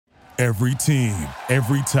Every team,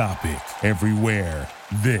 every topic, everywhere.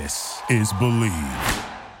 This is Believe.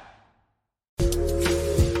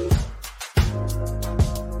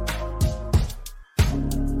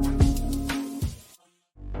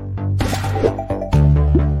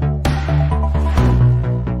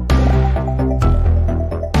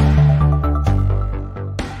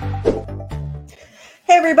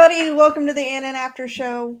 Hey everybody, welcome to the Ann and After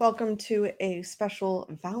Show. Welcome to a special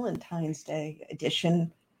Valentine's Day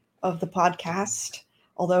edition of the podcast.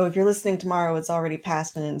 Although if you're listening tomorrow, it's already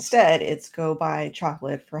passed, and instead it's go buy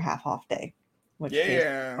chocolate for half off day. Which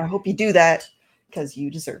I hope you do that because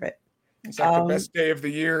you deserve it. It's like the best day of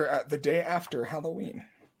the year, the day after Halloween.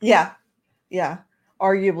 Yeah.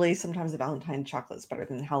 Arguably, sometimes the Valentine chocolate is better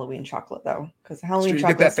than Halloween chocolate, though, because Halloween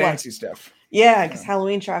chocolate get that fancy stuff. Yeah, because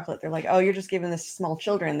Halloween chocolate, they're like, oh, you're just giving this to small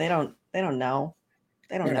children. They don't know.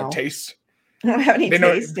 They don't know. Taste. They don't have any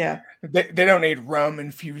taste. They don't need rum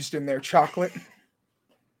infused in their chocolate,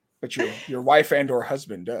 but your wife and or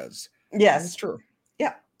husband does. Yes, it's true.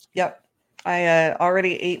 Yep. I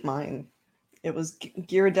already ate mine. It was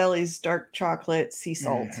Ghirardelli's dark chocolate sea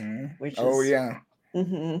salt, which is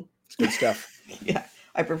it's good stuff. Yeah,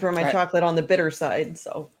 I prefer my chocolate on the bitter side.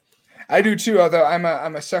 So I do too. Although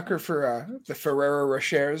I'm a sucker for the Ferrero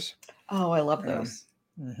Rochers. Oh, I love those.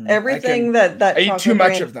 Everything that I eat too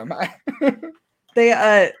much of them.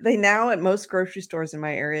 They now at most grocery stores in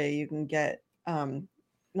my area you can get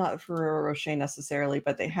not Ferrero Rocher necessarily,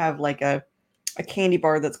 but they have like a candy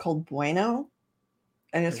bar that's called Bueno,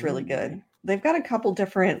 and it's really good. They've got a couple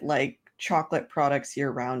different like chocolate products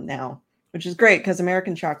year round now, which is great because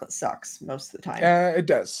American chocolate sucks most of the time. It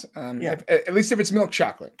does. At least if it's milk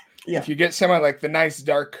chocolate. Yeah. If you get some of like the nice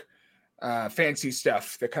dark fancy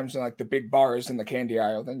stuff that comes in like the big bars in the candy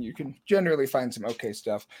aisle, then you can generally find some okay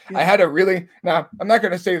stuff. Yeah. I had now I'm not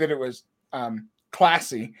going to say that it was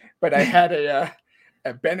classy, but I had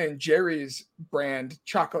a Ben and Jerry's brand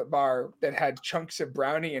chocolate bar that had chunks of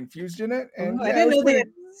brownie infused in it. And I didn't know they had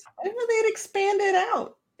expanded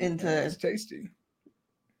out into. It's tasty.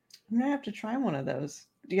 I'm gonna have to try one of those.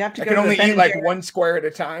 Do you have to? I can only eat like one square at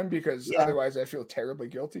a time because otherwise I feel terribly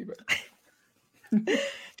guilty. But do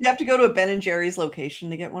you have to go to a Ben and Jerry's location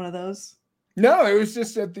to get one of those? No, it was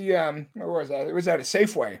just at the where was that? It was at a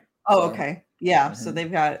Safeway. Oh, okay. Yeah. So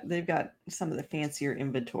they've got some of the fancier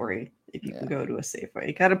inventory if you can go to a Safeway.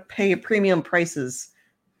 You gotta pay premium prices,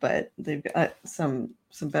 but they've got some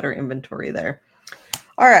better inventory there.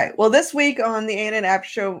 All right. Well, this week on the Ann and After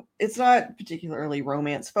Show, it's not particularly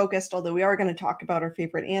romance focused, although we are going to talk about our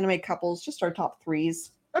favorite anime couples, just our top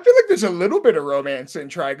threes. I feel like there's a little bit of romance in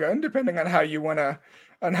Trigun, depending on how you want to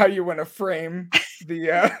frame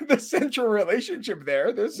the central relationship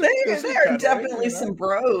there. There are definitely some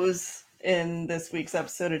bros in this week's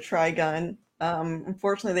episode of Trigun.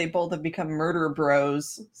 Unfortunately, they both have become murder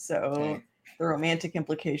bros, so the romantic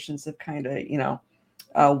implications have kind of,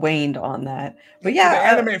 waned on that. But yeah,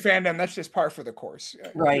 the anime fandom, that's just par for the course.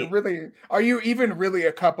 Right. Are you even really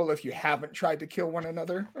a couple if you haven't tried to kill one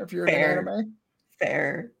another? If you're in an anime?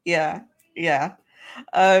 Fair. Yeah.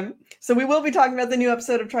 So we will be talking about the new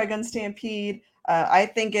episode of Trigun Stampede. I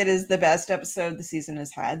think it is the best episode the season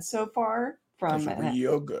has had so far.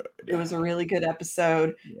 Real good. It was a really good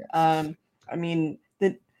episode. Yes. I mean,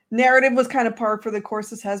 the narrative was kind of par for the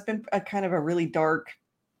course. This has been a kind of a really dark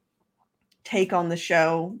take on the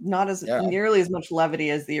show, not as nearly as much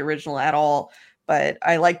levity as the original at all, but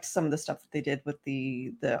I liked some of the stuff that they did with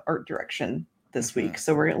the art direction this week,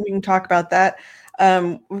 so we can talk about that.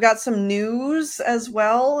 We've got some news as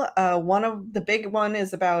well. One of the big one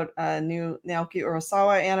is about a new Naoki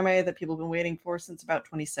Urasawa anime that people have been waiting for since about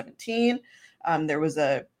 2017. There was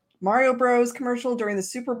a Mario Bros commercial during the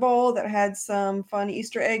Super Bowl that had some fun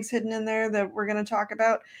Easter eggs hidden in there that we're going to talk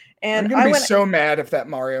about. And I'm going to be so mad if that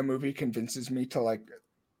Mario movie convinces me to like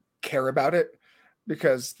care about it,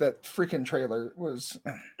 because that freaking trailer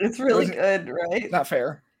it's really good, right? Not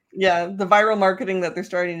fair. Yeah. The viral marketing that they're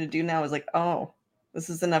starting to do now is like, oh,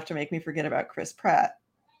 this is enough to make me forget about Chris Pratt.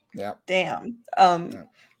 Yeah. Damn.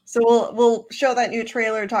 So we'll show that new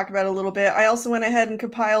trailer and talk about it a little bit. I also went ahead and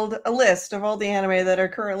compiled a list of all the anime that are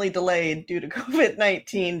currently delayed due to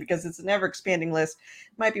COVID-19 because it's an ever-expanding list.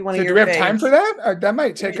 Might be one of your faves. Do we have time for that? That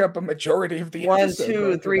might take up a majority of the 1,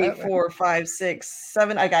 2, 3, 4, 5, 6,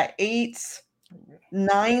 7. I got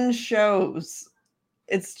 9 shows.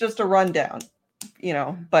 It's just a rundown,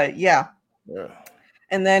 but yeah.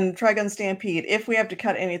 And then Trigun Stampede. If we have to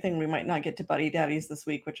cut anything, we might not get to Buddy Daddies this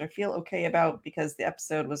week, which I feel okay about because the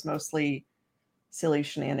episode was mostly silly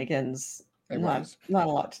shenanigans. Not a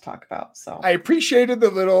lot to talk about. So I appreciated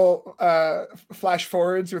the little flash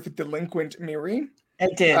forwards with the delinquent Miri. I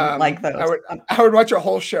did like those. I would watch a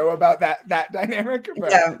whole show about that dynamic.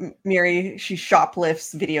 But... Yeah, Miri, she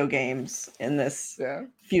shoplifts video games in this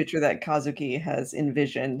future that Kazuki has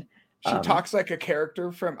envisioned. She talks like a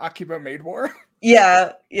character from Akiba Maid War.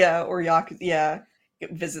 Yeah, or Yakuza,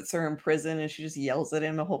 visits her in prison and she just yells at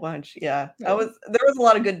him a whole bunch. There was a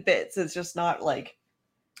lot of good bits. It's just not like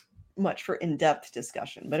much for in-depth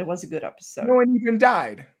discussion, but it was a good episode. No one even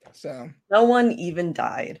died. So no one even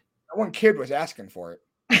died. That one kid was asking for it.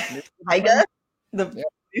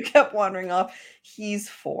 You kept wandering off. He's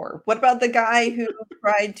 4. What about the guy who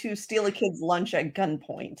tried to steal a kid's lunch at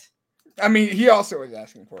gunpoint? I mean, he also was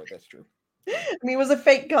asking for it. That's true. I mean, it was a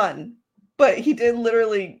fake gun, but he did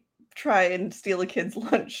literally try and steal a kid's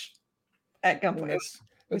lunch at gunpoint.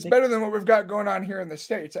 It's better than what we've got going on here in the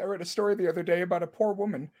States. I read a story the other day about a poor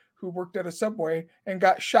woman who worked at a Subway and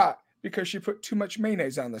got shot because she put too much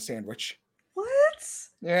mayonnaise on the sandwich. What?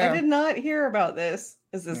 Yeah. I did not hear about this.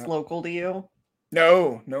 Is this local to you?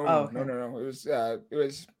 No. It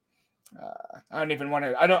was I don't even want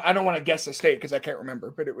to. I don't want to guess the state because I can't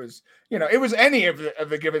remember. But it was, it was any of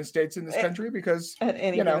the given states in this country because at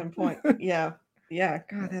any given point, yeah.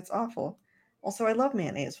 God, that's awful. Also, I love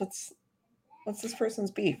mayonnaise. What's this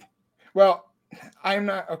person's beef? Well, I'm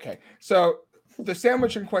not okay. So the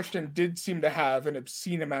sandwich in question did seem to have an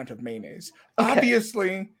obscene amount of mayonnaise. Okay.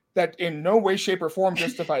 Obviously, that in no way, shape, or form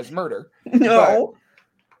justifies murder. No.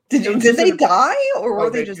 Did they die or were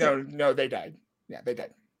they just? No, they died. Yeah, they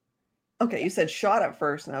died. Okay, you said shot at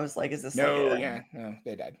first, and I was like, "Is this?" No,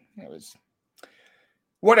 they died. It was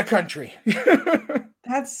what a country.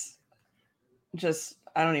 That's just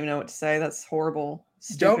I don't even know what to say. That's horrible.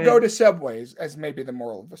 Stupid. Don't go to Subways, as maybe the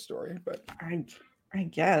moral of the story. But I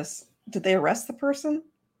guess did they arrest the person?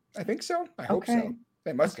 I think so. I hope so.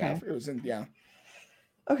 They must have. It was in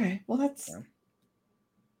Okay, well that's.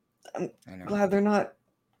 I'm glad they're not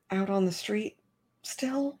out on the street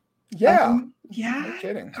still. Yeah. No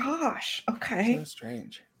kidding. Gosh. Okay. So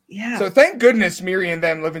strange. Yeah. So thank goodness Miri and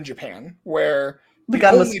them live in Japan, where the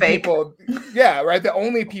gun was fake. The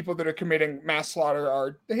only people that are committing mass slaughter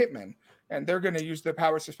are the hitmen, and they're going to use their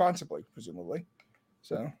powers responsibly, presumably.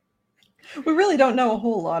 So we really don't know a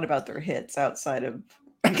whole lot about their hits outside of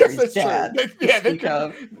I guess that's dad. True.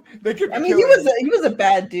 They could. I mean, he was a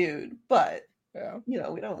bad dude, but we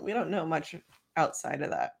don't know much outside of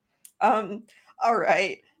that. All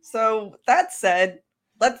right. So that said,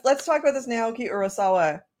 let's talk about this Naoki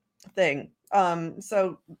Urasawa thing.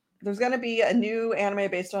 So there's going to be a new anime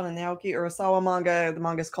based on a Naoki Urasawa manga. The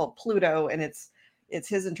manga is called Pluto, and it's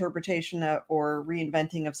his interpretation or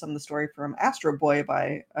reinventing of some of the story from Astro Boy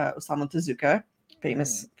by Osamu Tezuka,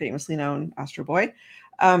 famously known Astro Boy.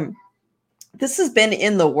 This has been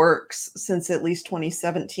in the works since at least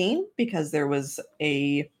 2017 because there was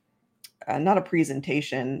not a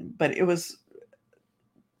presentation, but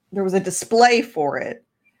there was a display for it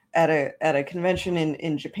at a convention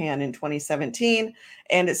in Japan in 2017.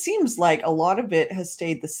 And it seems like a lot of it has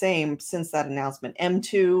stayed the same since that announcement.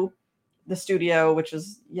 M2, the studio, which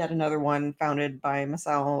is yet another one founded by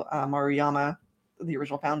Masao Maruyama, the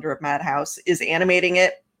original founder of Madhouse, is animating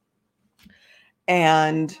it.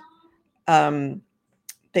 And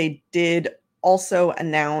they did also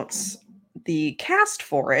announce the cast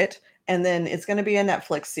for it. And then it's going to be a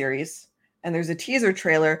Netflix series. And there's a teaser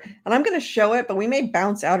trailer, and I'm going to show it, but we may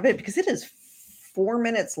bounce out of it because it is 4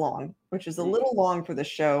 minutes long, which is a little long for the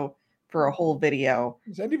show for a whole video.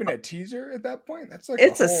 Is that even a teaser at that point? That's like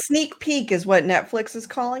it's a sneak peek is what Netflix is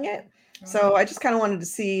calling it. So I just kind of wanted to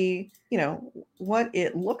see, what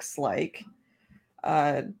it looks like,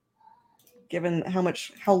 given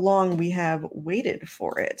how long we have waited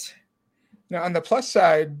for it. Now, on the plus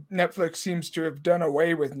side, Netflix seems to have done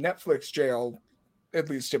away with Netflix jail, at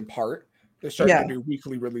least in part. They're starting to do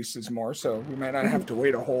weekly releases more, so we might not have to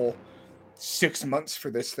wait a whole 6 months for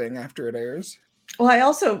this thing after it airs. Well, I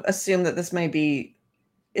also assume that this may be,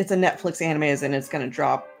 it's a Netflix anime and it's going to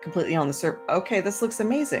drop completely on the server. Okay, this looks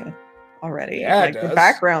amazing already. Yeah, it does. The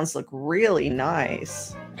backgrounds look really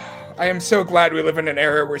nice. I am so glad we live in an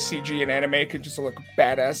era where CG and anime can just look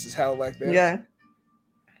badass as hell like this. Yeah.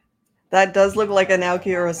 That does look like a Naoki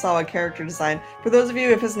Urasawa character design. For those of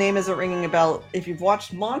you, if his name isn't ringing a bell, if you've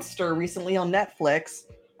watched Monster recently on Netflix,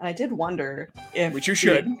 and I did wonder if... Which you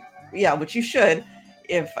should. Which you should.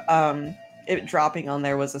 If it dropping on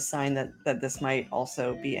there was a sign that this might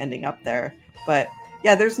also be ending up there. But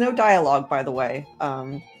yeah, there's no dialogue, by the way.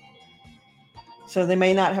 So they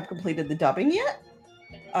may not have completed the dubbing yet.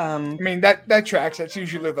 I mean, that tracks. That's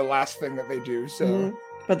usually the last thing that they do. So,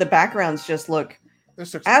 But the backgrounds just look...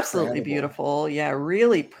 This looks absolutely incredible. Beautiful. Yeah,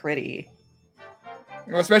 really pretty.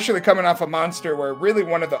 especially coming off a Monster, where really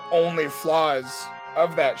one of the only flaws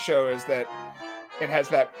of that show is that it has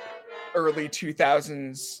that early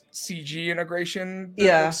 2000s CG integration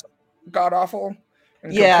that looks god awful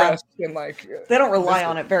and compressed, and like they don't rely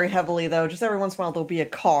on it very heavily though. Just every once in a while there'll be a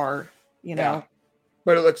car, you know.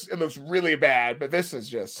 But it looks really bad. But this is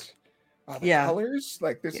just the colors,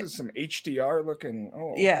 like this is some HDR looking.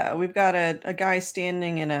 Oh yeah, we've got a guy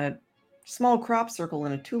standing in a small crop circle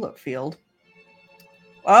in a tulip field.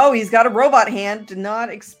 Oh, he's got a robot hand. Did not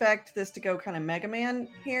expect this to go kind of Mega Man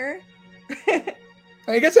here.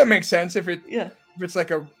 I guess that makes sense if it's like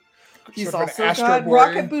a. He's also got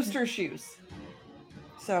rocket booster shoes,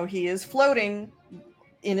 so he is floating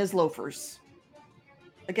in his loafers.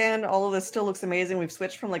 Again, all of this still looks amazing. We've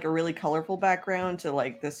switched from like a really colorful background to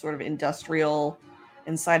like this sort of industrial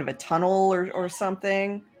inside of a tunnel or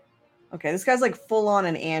something. Okay, this guy's like full on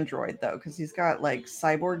an android though, because he's got like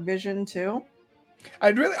cyborg vision too.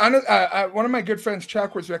 I'd really, one of my good friends,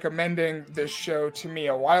 Chuck, was recommending this show to me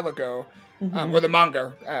a while ago, or the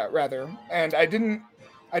manga rather, and I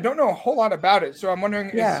don't know a whole lot about it. So I'm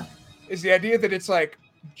wondering, is the idea that it's like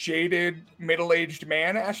jaded middle-aged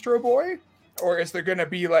man Astro Boy? Or is there going to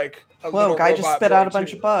be like a little guy just spit out a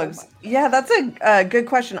bunch of bugs? Yeah, that's a good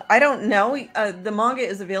question. I don't know. The manga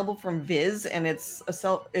is available from Viz, and it's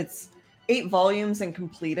 8 volumes and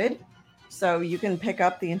completed, so you can pick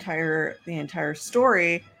up the entire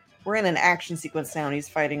story. We're in an action sequence now, and he's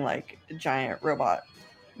fighting like giant robot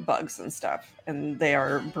bugs and stuff, and they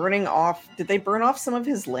are burning off. Did they burn off some of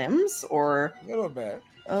his limbs, or a little bit?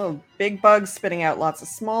 Oh, big bugs spitting out lots of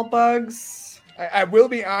small bugs. I will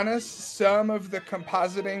be honest, some of the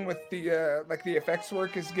compositing with the the effects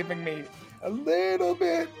work is giving me a little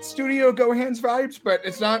bit Studio Gohan's vibes, but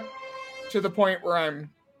it's not to the point where I'm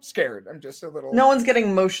scared. I'm just a little. No one's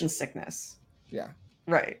getting motion sickness. Yeah.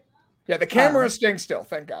 Right. Yeah, the camera is staying still,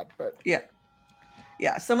 thank God. But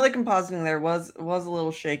yeah, some of the compositing there was a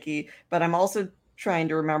little shaky, but I'm also trying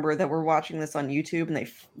to remember that we're watching this on YouTube,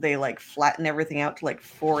 and they like flatten everything out to like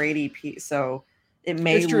 480p, so it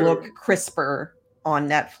may look crisper on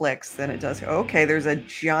Netflix than it does. Okay, there's a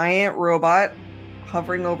giant robot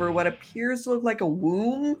hovering over what appears to look like a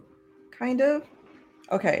womb, kind of.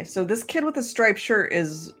 Okay, so this kid with the striped shirt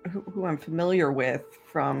is who I'm familiar with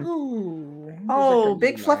from...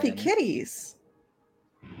 Big Fluffy Kitties.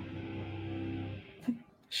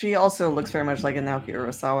 She also looks very much like a Naoki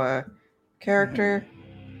Urasawa character.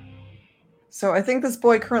 So I think this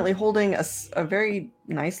boy currently holding a very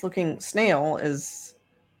nice-looking snail is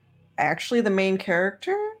actually the main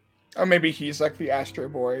character. Oh, maybe he's like the Astro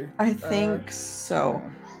Boy. I think so.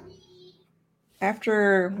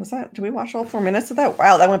 After, did we watch all 4 minutes of that?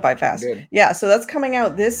 Wow, that went by fast. Yeah, so that's coming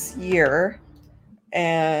out this year.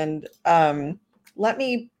 And let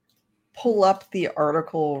me pull up the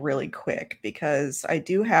article really quick, because I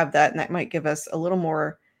do have that, and that might give us a little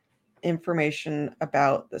more information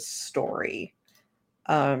about the story.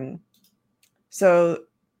 So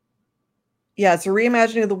yeah, it's a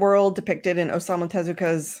reimagining of the world depicted in Osamu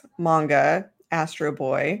Tezuka's manga Astro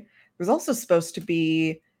Boy. There's also supposed to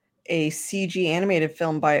be a CG animated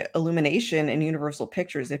film by Illumination and Universal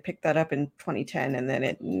Pictures. They picked that up in 2010, and then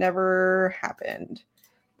it never happened.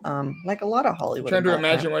 Like a lot of Hollywood. I'm trying to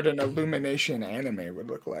imagine what an Illumination anime would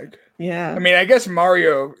look like. Yeah. I mean, I guess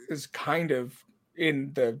Mario is kind of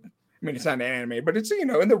in the... I mean, it's not an anime, but it's, in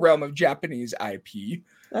the realm of Japanese IP.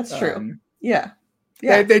 That's true. Yeah.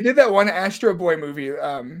 They did that one Astro Boy movie. They've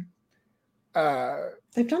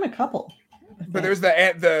done a couple. But there's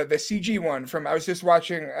the CG one from... I was just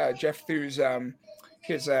watching Jeff Thu's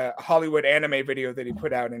his Hollywood anime video that he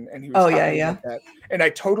put out, and he was talking about that. And I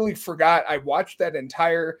totally forgot. I watched that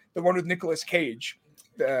the one with Nicolas Cage,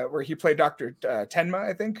 where he played Dr. Tenma,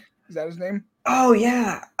 I think. Is that his name? Oh,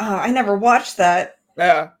 yeah. I never watched that.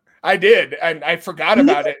 Yeah. I did, and I forgot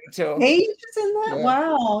about it until Cage is in that. Yeah.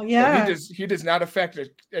 Wow, yeah. He does not affect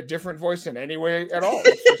a different voice in any way at all.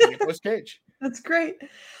 It's just Nicolas Cage. That's great.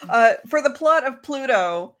 For the plot of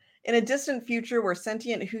Pluto, in a distant future where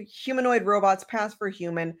sentient humanoid robots pass for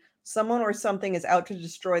human, someone or something is out to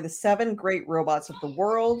destroy the 7 great robots of the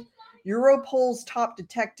world. Europol's top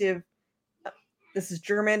detective, this is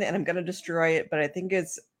German, and I'm going to destroy it, but I think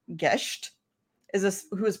it's Gescht,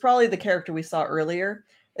 who is probably the character we saw earlier,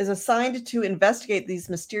 is assigned to investigate these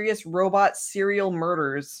mysterious robot serial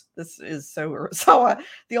murders. This is so Urasawa.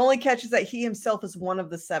 The only catch is that he himself is one of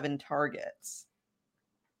the 7 targets.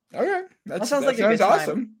 Okay, that sounds like a good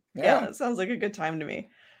awesome. Time. Yeah, it sounds like a good time to me.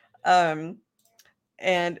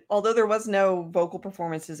 And although there was no vocal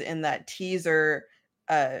performances in that teaser,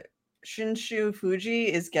 Shinshu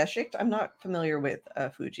Fuji is Geschicht. I'm not familiar with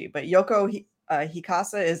Fuji, but Yoko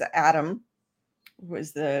Hikasa is Adam, who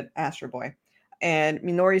is the Astro Boy. And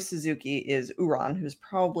Minori Suzuki is Uran, who's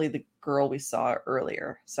probably the girl we saw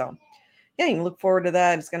earlier. So, yeah, you can look forward to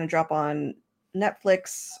that. It's going to drop on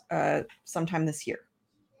Netflix sometime this year.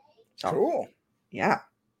 So, cool. Yeah.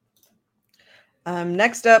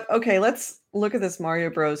 Next up, okay, let's look at this Mario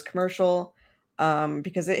Bros. Commercial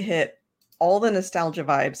because it hit all the nostalgia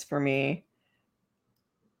vibes for me.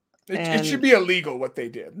 It should be illegal what they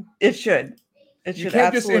did. It should. You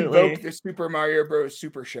can't just invoke the Super Mario Bros.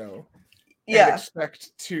 Super Show and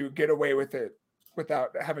expect to get away with it without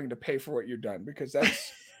having to pay for what you've done, because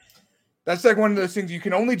that's like one of those things you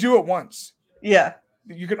can only do it once. Yeah.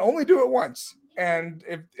 You can only do it once. And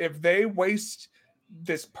if they waste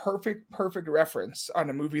this perfect reference on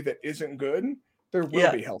a movie that isn't good, there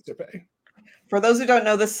will be hell to pay. For those who don't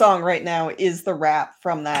know, this song right now is the rap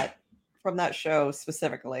from that show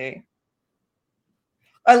specifically.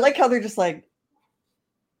 I like how they're just like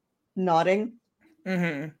nodding.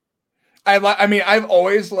 Mm-hmm. I mean, I've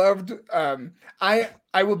always loved. I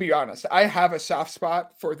will be honest. I have a soft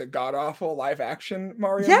spot for the god awful live action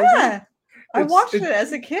Mario. Yeah, I watched it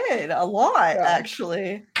as a kid a lot,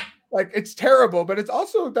 actually. Like, it's terrible, but it's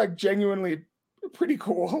also like genuinely pretty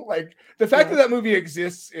cool. Like, the fact that movie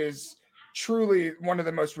exists is truly one of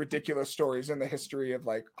the most ridiculous stories in the history of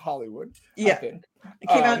like Hollywood. Yeah, it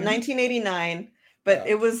came out in 1989. But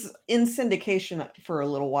it was in syndication for a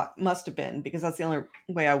little while. Must have been, because that's the only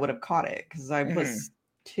way I would have caught it, because I was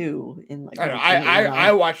 2 in like.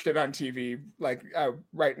 I watched it on TV, like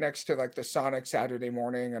right next to like the Sonic Saturday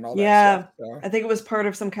Morning and all that. Yeah, stuff, so. I think it was part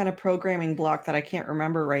of some kind of programming block that I can't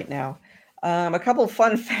remember right now. A couple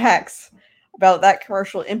fun facts about that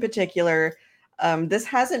commercial in particular. This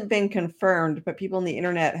hasn't been confirmed, but people on the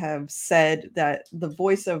internet have said that the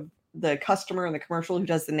voice of the customer in the commercial who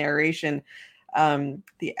does the narration.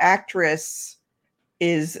 The actress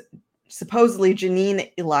is supposedly Janine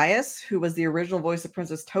Elias, who was the original voice of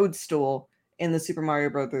Princess Toadstool in the Super Mario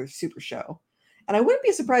Bros. Super Show. And I wouldn't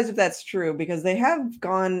be surprised if that's true, because they have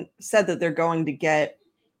said that they're going to get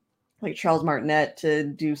like Charles Martinet to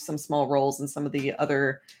do some small roles in some of the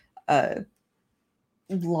other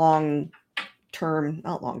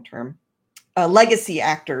legacy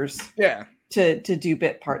actors. Yeah. To do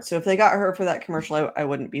bit parts. So if they got her for that commercial, I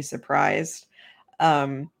wouldn't be surprised.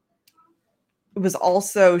 It was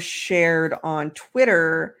also shared on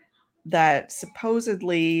Twitter that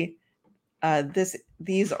supposedly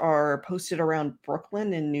these are posted around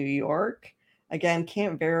Brooklyn and New York. Again,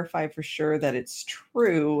 can't verify for sure that it's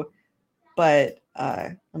true, but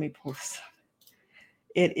let me pull this up.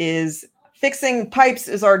 It is Fixing Pipes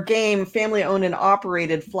is Our Game, family owned and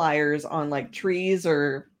operated flyers on like trees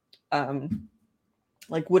or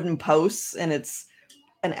like wooden posts, and it's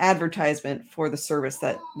an advertisement for the service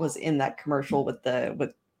that was in that commercial with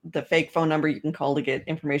the fake phone number you can call to get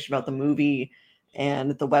information about the movie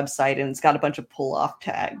and the website, and it's got a bunch of pull-off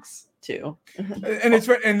tags too. And it's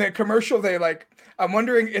in the commercial they like, I'm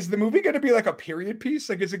wondering, is the movie going to be like a period piece?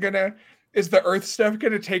 Like, is the Earth stuff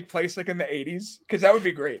going to take place like in the 80s? Because that would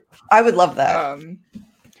be great. I would love that.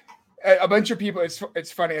 A bunch of people,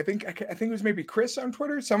 it's funny. I think it was maybe Chris on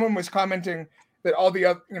Twitter. Someone was commenting that all the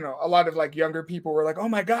other, a lot of like younger people were like, oh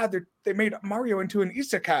my God, they made Mario into an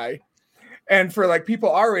isekai. And for like people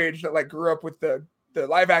our age that like grew up with the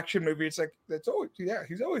live action movie, it's like,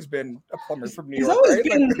 he's always been a plumber from New York. He's always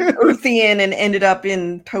been like, Earthian and ended up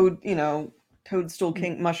in Toadstool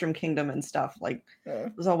Mushroom Kingdom and stuff. Like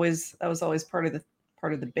that was always part of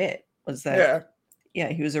the bit, was that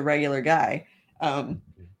he was a regular guy. I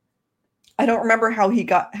don't remember how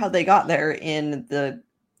they got there in the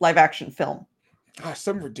live action film.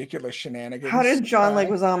 Some ridiculous shenanigans. How did John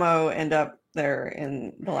Leguizamo end up there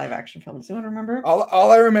in the live action film? Does anyone remember?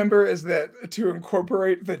 All I remember is that to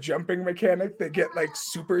incorporate the jumping mechanic, they get like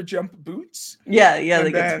super jump boots. Yeah,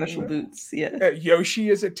 they get special boots. Yeah. Yoshi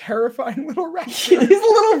is a terrifying little raptor. He's a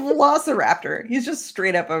little velociraptor. He's just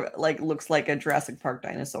straight up looks like a Jurassic Park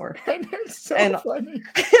dinosaur. And it's so funny.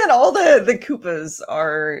 And all the Koopas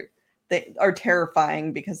are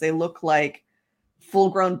terrifying because they look like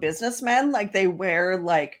full-grown businessmen. Like they wear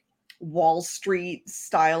like Wall Street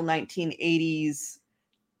style 1980s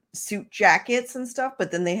suit jackets and stuff, but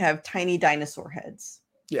then they have tiny dinosaur heads.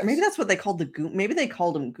 Yes. Or maybe that's what they called maybe they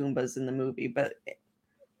called them Goombas in the movie, but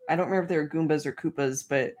I don't remember if they were Goombas or Koopas.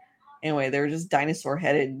 But anyway, they were just dinosaur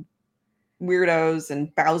headed weirdos,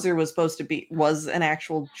 and Bowser was an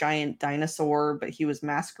actual giant dinosaur, but he was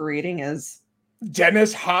masquerading as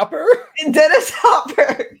Dennis Hopper.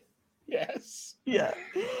 Yes. Yeah.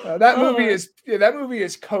 That movie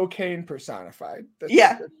is cocaine personified. That's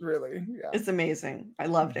really, it's amazing. I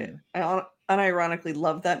loved it. I unironically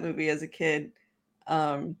loved that movie as a kid.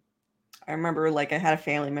 I remember like I had a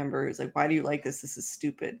family member who's like, why do you like this? This is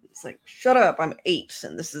stupid. It's like, shut up, I'm 8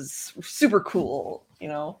 and this is super cool, you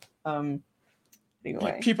know?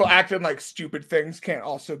 Anyway. People acting like stupid things can't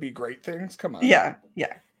also be great things. Come on. Yeah.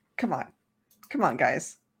 Come on,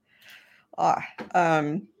 guys.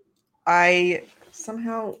 I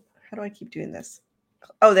somehow, how do I keep doing this?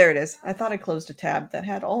 Oh, there it is. I thought I closed a tab that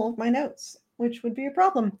had all of my notes, which would be a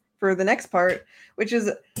problem for the next part, which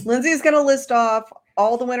is Lynzee is going to list off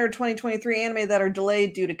all the winter 2023 anime that are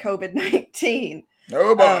delayed due to COVID-19.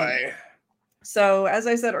 Oh boy. So as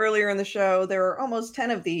I said earlier in the show, there are almost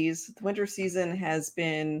 10 of these. The winter season has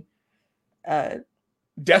been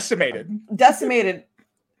decimated.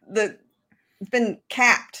 It's been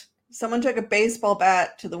capped. Someone took a baseball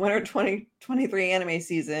bat to the winter 2023 anime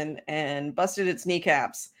season and busted its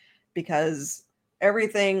kneecaps because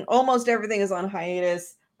almost everything is on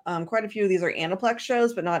hiatus. Quite a few of these are Aniplex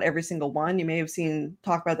shows, but not every single one. You may have seen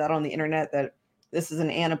talk about that on the internet, that this is an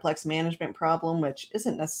Aniplex management problem, which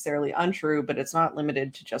isn't necessarily untrue, but it's not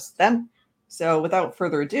limited to just them. So without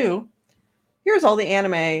further ado, here's all the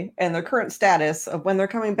anime and their current status of when they're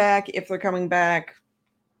coming back, if they're coming back,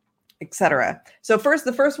 etc. So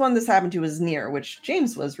the first one this happened to is Nier, which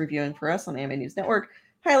James was reviewing for us on Anime News Network.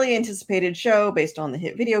 Highly anticipated show based on the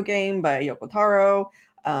hit video game by Yoko Taro,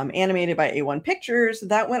 animated by A1 Pictures.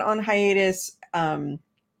 That went on hiatus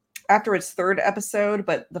after its 3rd episode,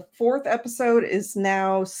 but the 4th episode is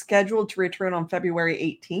now scheduled to return on February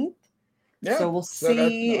 18th. Yeah, so we'll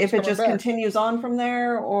see if it just continues on from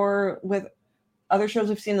there, or with other shows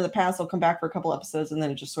we've seen in the past, they'll come back for a couple episodes and then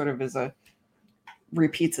it just sort of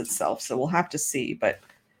repeats itself. So we'll have to see. But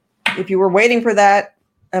if you were waiting for that,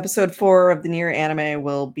 episode 4 of the Nier anime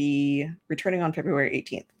will be returning on February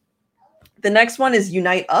 18th. The next one is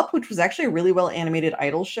Unite Up, which was actually a really well animated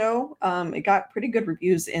idol show. It got pretty good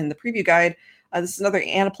reviews in the preview guide. This is another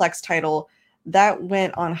Aniplex title that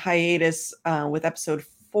went on hiatus with episode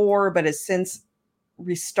 4, but has since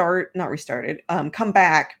come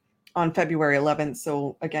back on February 11th.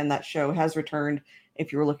 So again, that show has returned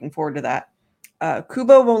if you were looking forward to that.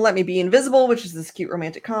 Kubo Won't Let Me Be Invisible, which is this cute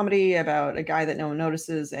romantic comedy about a guy that no one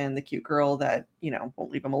notices and the cute girl that,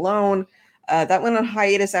 won't leave him alone. That went on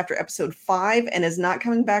hiatus after episode 5 and is not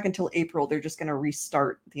coming back until April. They're just going to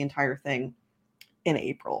restart the entire thing in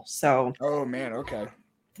April. So. Oh man. Okay.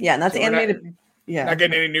 Yeah. And that's animated. Not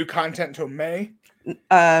getting any new content until May.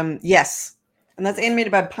 Yes. And that's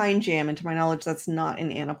animated by Pine Jam. And to my knowledge, that's not an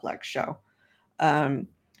Aniplex show.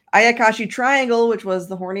 Ayakashi Triangle, which was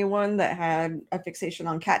the horny one that had a fixation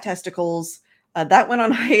on cat testicles. That went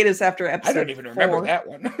on hiatus after episode 4. I don't even remember that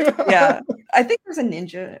one. Yeah. I think there's a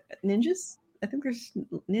ninjas. I think there's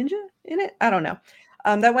ninja in it. I don't know.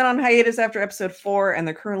 That went on hiatus after episode 4, and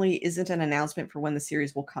there currently isn't an announcement for when the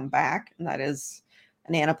series will come back. And that is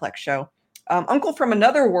an Aniplex show. Uncle from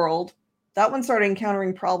Another World, that one started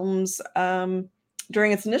encountering problems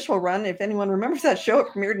during its initial run. If anyone remembers that show, it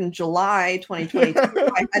premiered in July 2022.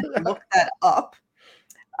 I had to look that up.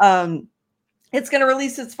 It's going to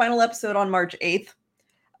release its final episode on March 8th.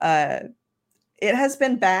 It has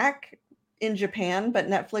been back in Japan, but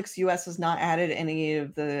Netflix US has not added any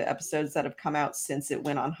of the episodes that have come out since it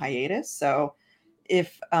went on hiatus. So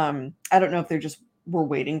if I don't know if they're just were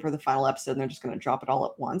waiting for the final episode and they're just going to drop it all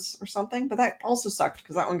at once or something. But that also sucked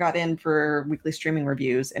because that one got in for weekly streaming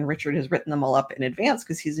reviews, and Richard has written them all up in advance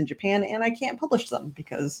because he's in Japan and I can't publish them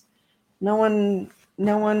because no one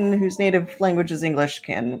whose native language is English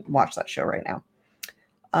can watch that show right now.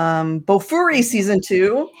 Bofuri season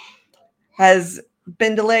 2 has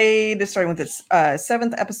been delayed, starting with its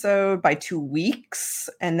 7th episode by 2 weeks,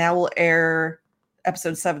 and now will air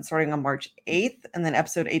episode 7 starting on March 8th, and then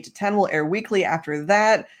episode 8 to 10 will air weekly after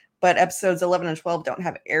that, but episodes 11 and 12 don't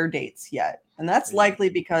have air dates yet. And that's likely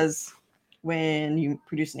because when you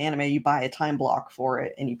produce an anime, you buy a time block for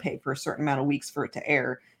it and you pay for a certain amount of weeks for it to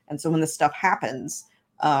air. And so when this stuff happens,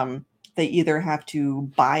 they either have to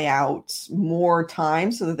buy out more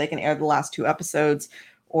time so that they can air the last 2 episodes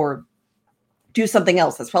or do something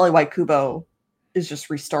else. That's probably why Kubo is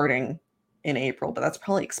just restarting in April, but that's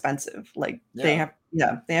probably expensive. They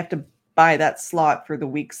have to buy that slot for the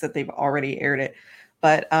weeks that they've already aired it.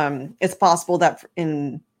 But it's possible that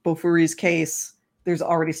in Bofuri's case, there's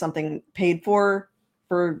already something paid for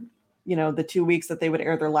the 2 weeks that they would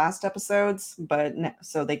air their last episodes. But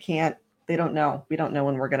so they don't know. We don't know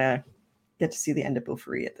when we're gonna get to see the end of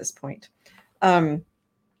Bofuri at this point.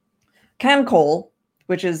 Cancol,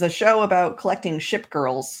 which is a show about collecting ship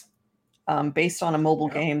girls. based on a mobile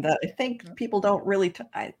game that I think people don't really.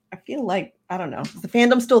 I feel like, I don't know. Is the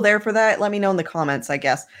fandom still there for that? Let me know in the comments, I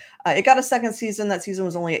guess. It got a second season. That season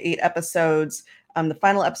was only 8 episodes. The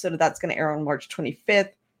final episode of that's going to air on March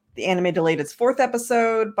 25th. The anime delayed its 4th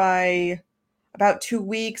episode by about 2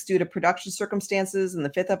 weeks due to production circumstances, and the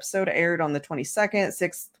 5th episode aired on the 22nd.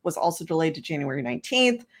 6th was also delayed to January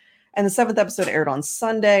 19th, and the 7th episode aired on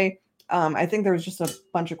Sunday. I think there was just a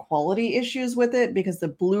bunch of quality issues with it because the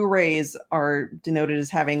Blu-rays are denoted as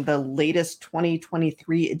having the latest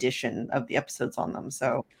 2023 edition of the episodes on them.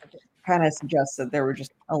 So kind of suggests that there were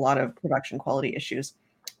just a lot of production quality issues.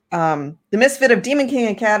 The Misfit of Demon King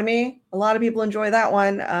Academy. A lot of people enjoy that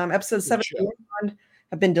one. Episodes 7 and 1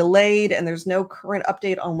 have been delayed, and there's no current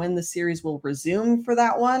update on when the series will resume for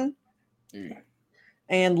that one.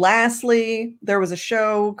 And lastly, there was a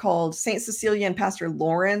show called Saint Cecilia and Pastor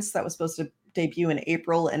Lawrence that was supposed to debut in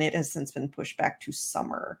April, and it has since been pushed back to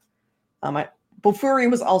summer.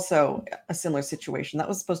 Bofuri was also a similar situation. That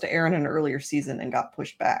was supposed to air in an earlier season and got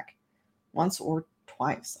pushed back once or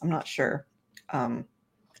twice. I'm not sure.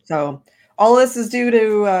 So all this is due to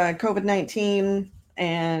COVID-19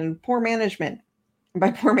 and poor management. And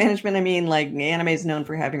by poor management, I mean like anime is known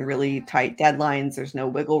for having really tight deadlines. There's no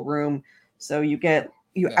wiggle room. So you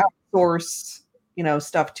outsource,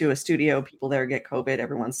 stuff to a studio. People there get COVID.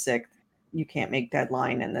 Everyone's sick. You can't make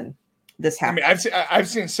deadline, and then this happens. I mean, I've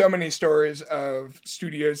seen so many stories of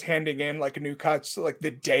studios handing in like new cuts like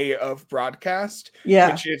the day of broadcast.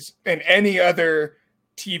 Yeah, which is in any other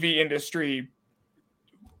TV industry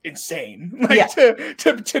insane.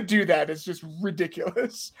 To do that is just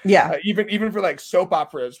ridiculous. Yeah, even for like soap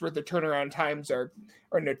operas where the turnaround times are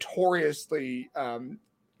notoriously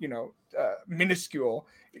minuscule.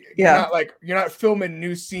 Yeah, you're not filming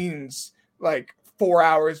new scenes like 4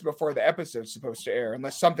 hours before the episode's supposed to air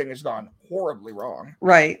unless something has gone horribly wrong.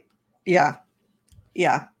 Right. Yeah.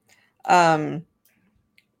 Kind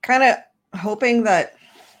of hoping that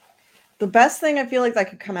the best thing I feel like that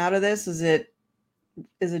could come out of this is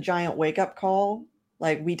a giant wake-up call.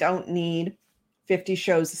 Like, we don't need 50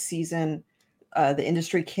 shows a season. The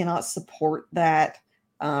industry cannot support that.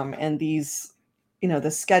 And these, the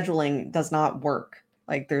scheduling does not work.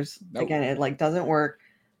 Like, again, it doesn't work.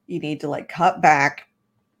 You need to cut back.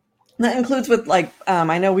 And that includes with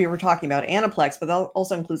I know we were talking about Aniplex, but that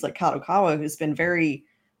also includes Kadokawa, who's been very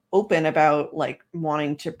open about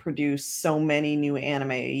wanting to produce so many new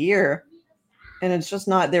anime a year. And it's just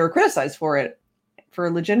not, they were criticized for it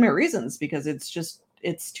for legitimate reasons because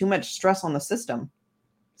it's too much stress on the system.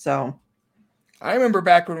 So I remember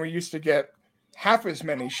back when we used to get half as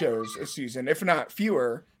many shows a season, if not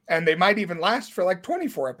fewer, and they might even last for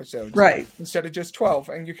 24 episodes, right, instead of just 12,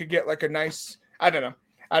 and you could get a nice, I don't know,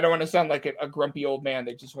 I don't want to sound like a grumpy old man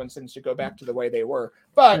that just wants things to go back to the way they were,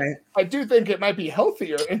 but right. I do think it might be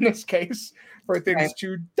healthier in this case for things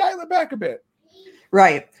to dial it back a bit.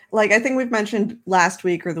 Right. I think we've mentioned last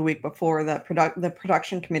week or the week before that the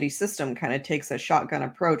production committee system kind of takes a shotgun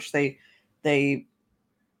approach. They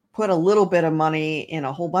put a little bit of money in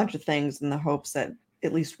a whole bunch of things in the hopes that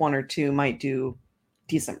at least one or two might do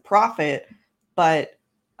decent profit, but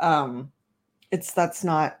that's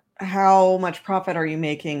not how much profit are you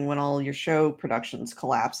making when all your show productions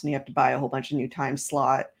collapse and you have to buy a whole bunch of new time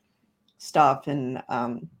slot stuff and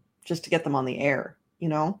just to get them on the air,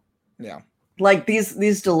 Yeah.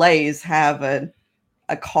 These delays have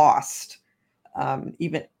a cost,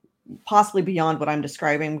 even possibly beyond what I'm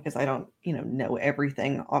describing because I don't, know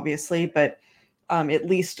everything obviously, but at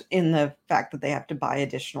least in the fact that they have to buy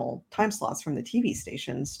additional time slots from the TV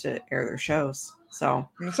stations to air their shows. So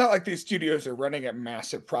it's not like these studios are running at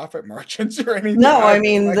massive profit margins or anything. No, I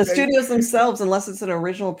mean, the studios themselves, unless it's an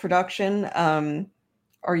original production,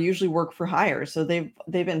 are usually work for hire. So they've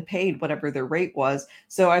been paid whatever their rate was.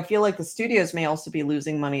 So I feel like the studios may also be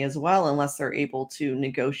losing money as well, unless they're able to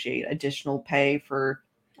negotiate additional pay for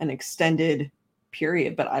an extended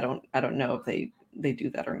period. But I don't know if they do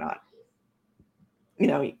that or not.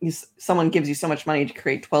 Someone gives you so much money to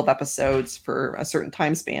create 12 episodes for a certain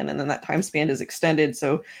time span, and then that time span is extended.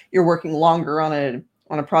 So you're working longer on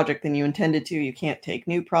a project than you intended to. You can't take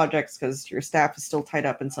new projects because your staff is still tied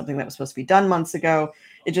up in something that was supposed to be done months ago.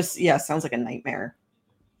 It just, sounds like a nightmare.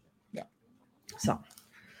 Yeah. So,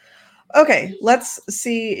 okay, let's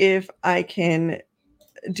see if I can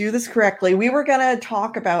do this correctly. We were going to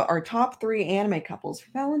talk about our top 3 anime couples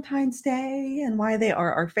for Valentine's Day and why they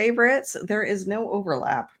are our favorites. There is no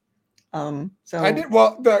overlap. So I did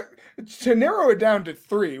to narrow it down to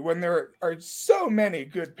 3 when there are so many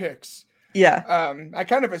good picks. Yeah. I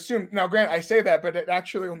kind of assumed, now Grant, I say that, but it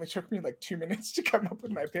actually only took me 2 minutes to come up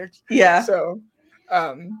with my picks. Yeah. So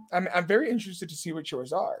I'm very interested to see what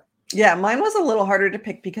yours are. Yeah, mine was a little harder to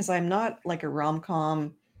pick because I'm not like a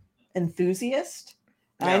rom-com enthusiast.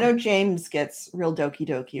 And I know James gets real doki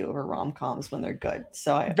doki over rom-coms when they're good.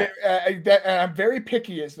 So I'm very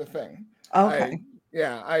picky is the thing. Okay.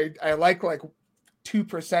 I like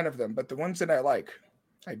 2% of them, but the ones that I like,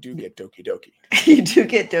 I do get doki doki. You do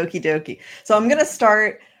get doki doki. So I'm gonna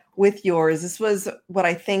start with yours. This was what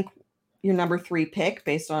I think your number 3 pick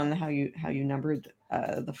based on how you numbered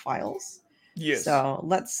the files. Yes. So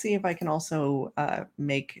let's see if I can also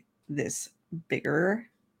make this bigger.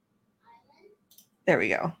 There we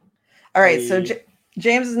go. All right. So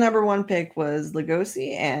James's number 1 pick was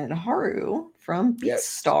Legoshi and Haru from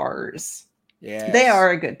Beastars. Yeah. They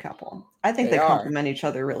are a good couple. I think they complement each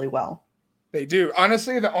other really well. They do.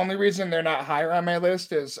 Honestly, the only reason they're not higher on my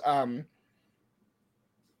list is I'm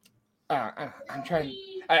trying.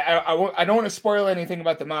 I don't want to spoil anything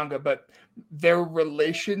about the manga, but their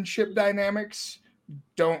relationship dynamics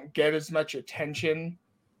don't get as much attention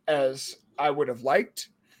as I would have liked.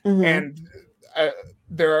 And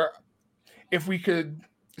if we could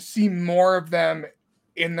see more of them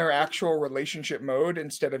in their actual relationship mode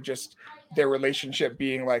instead of just their relationship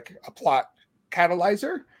being like a plot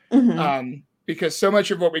catalyzer, because so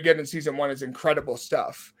much of what we get in season 1 is incredible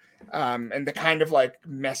stuff, and the kind of like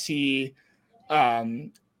messy,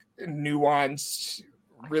 nuanced,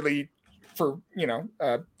 really for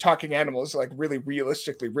talking animals, like really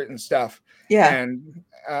realistically written stuff. And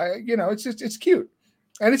it's cute.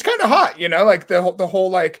 And it's kind of hot, like the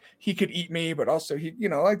whole like he could eat me, but also he,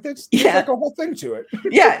 like there's like a whole thing to it.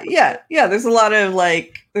 yeah. There's a lot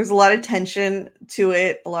of tension to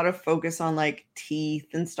it, a lot of focus on like teeth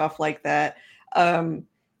and stuff like that.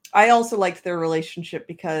 I also liked their relationship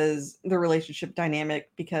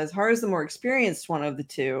dynamic because Haru's the more experienced one of the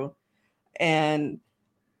two, and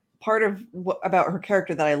part of about her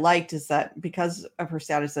character that I liked is that because of her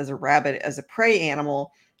status as a rabbit, as a prey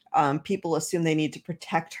animal. People assume they need to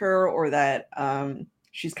protect her or that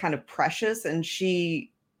she's kind of precious. And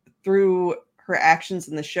she, through her actions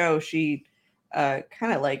in the show, she kind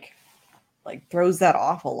of like throws that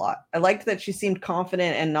off a lot. I liked that she seemed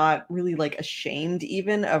confident and not really like ashamed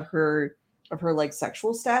even of her like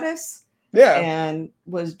sexual status. Yeah. And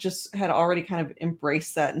had already kind of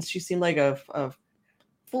embraced that. And she seemed like a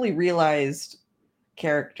fully realized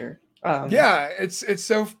character. It's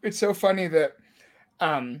so funny that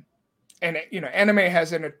and anime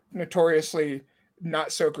has a notoriously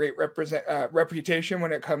not so great reputation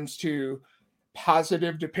when it comes to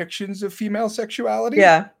positive depictions of female sexuality.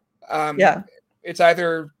 It's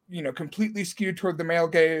either completely skewed toward the male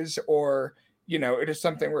gaze, or it is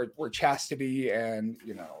something where chastity and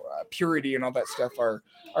purity and all that stuff are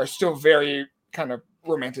still very kind of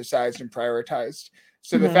romanticized and prioritized.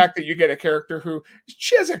 So the fact that you get a character who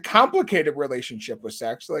she has a complicated relationship with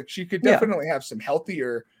sex, like she could definitely have some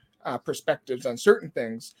healthier perspectives on certain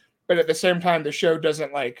things, but at the same time, the show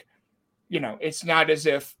doesn't it's not as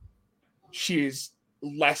if she's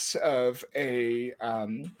less of a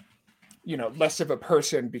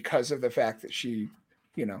person because of the fact that she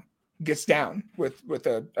gets down with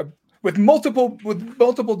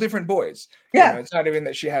multiple different boys. It's not even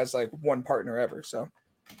that she has like one partner ever. So.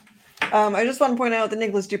 I just want to point out that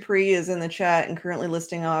Nicholas Dupree is in the chat and currently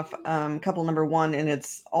listing off couple number 1, and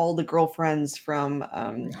it's all the girlfriends from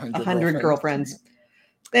 100 Girlfriends.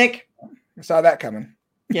 Nick, I saw that coming.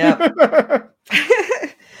 Yeah.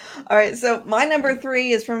 All right, so my number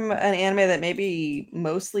 3 is from an anime that may be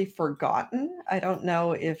mostly forgotten. I don't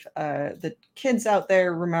know if the kids out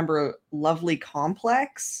there remember Lovely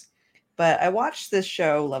Complex, but I watched this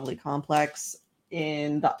show, Lovely Complex,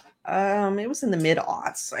 in the it was in the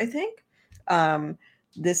mid-aughts, I think.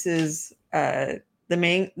 This is the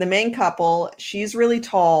main couple. She's really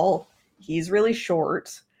tall, he's really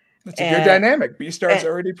short. That's a good dynamic. Beastars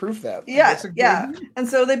already proved that. Yeah. And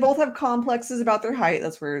so they both have complexes about their height.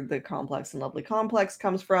 That's where the complex and Lovely Complex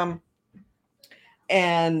comes from.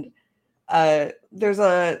 And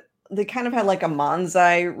they kind of had like a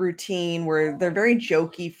manzai routine where they're very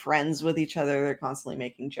jokey friends with each other. They're constantly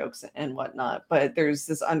making jokes and whatnot. But there's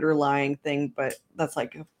this underlying thing, but that's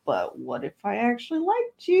like, but what if I actually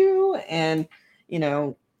liked you? And,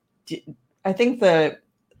 I think the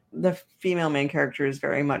female main character is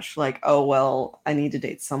very much like, oh, well, I need to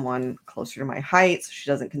date someone closer to my height. So she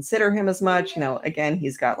doesn't consider him as much. Again,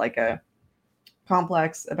 he's got like a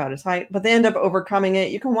complex about his height, but they end up overcoming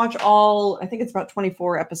it. You can watch I think it's about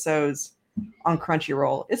 24 episodes on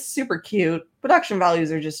Crunchyroll. It's super cute. Production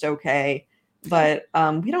values are just okay, but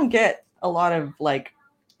we don't get a lot of like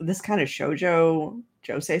this kind of shoujo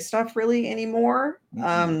josei stuff really anymore.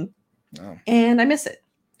 Oh. And I miss it.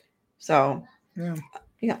 So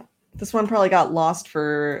yeah, this one probably got lost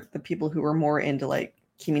for the people who were more into like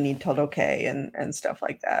Kimi ni Todoke and stuff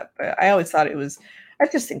like that. But I always thought I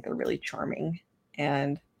just think they're really charming,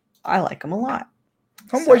 and I like them a lot.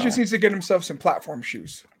 Homeboy just needs to get himself some platform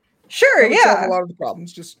shoes. Sure, that would solve a lot of the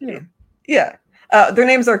problems. Just yeah. Their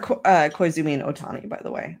names are Koizumi and Otani, by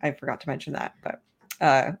the way. I forgot to mention that, but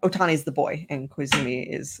Otani is the boy and Koizumi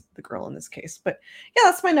is the girl in this case. But yeah,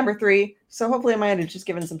 that's my number 3. So hopefully I might have just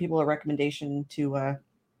given some people a recommendation to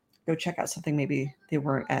go check out something maybe they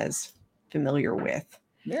weren't as familiar with.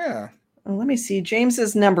 Yeah. Let me see.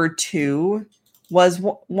 James's number 2 was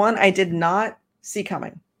one I did not see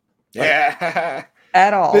coming. Yeah.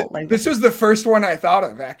 At all. This was the first one I thought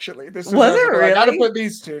of, actually. This was it really? I gotta put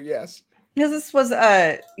these 2, yes. Because this was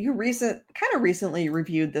you recently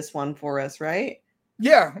reviewed this one for us, right?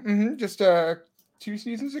 Yeah, just 2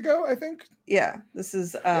 seasons ago, I think. Yeah, this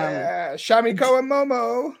is Shamiko and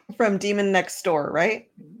Momo from Demon Next Door, right?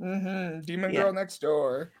 Demon Girl Next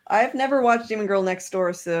Door. I've never watched Demon Girl Next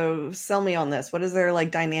Door, so sell me on this. What is their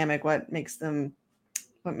like dynamic? What makes them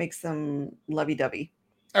lovey-dovey?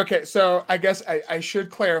 Okay, so I guess I should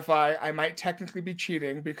clarify. I might technically be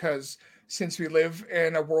cheating because since we live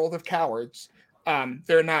in a world of cowards,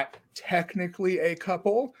 they're not technically a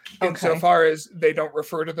couple insofar as they don't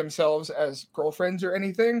refer to themselves as girlfriends or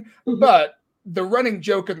anything. Mm-hmm. But the running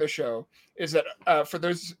joke in the show is that for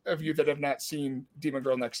those of you that have not seen Demon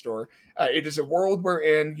Girl Next Door, it is a world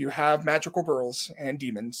wherein you have magical girls and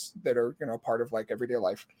demons that are, part of like everyday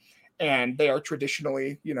life. And they are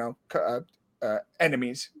traditionally,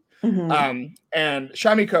 enemies. Mm-hmm. And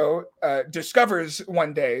Shamiko discovers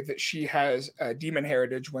one day that she has a demon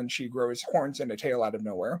heritage when she grows horns and a tail out of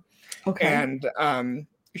nowhere. Okay. And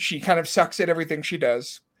she kind of sucks at everything she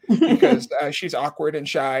does because she's awkward and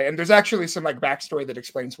shy. And there's actually some like backstory that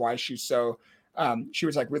explains why she's so she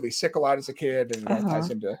was like really sick a lot as a kid, and that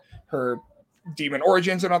ties into her demon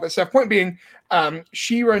origins and all that stuff. Point being,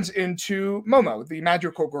 she runs into Momo, the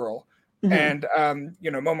magical girl. Mm-hmm. And,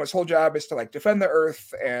 Momo's whole job is to like defend the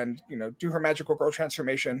earth and, do her magical girl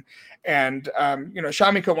transformation. And,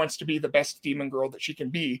 Shamiko wants to be the best demon girl that she can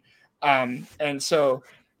be. And so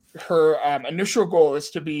her initial goal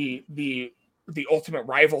is to be the ultimate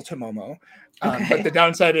rival to Momo. But the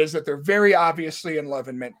downside is that they're very obviously in love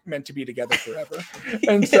and meant to be together forever.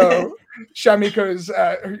 And so Shamiko's,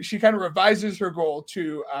 she kind of revises her goal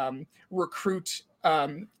to recruit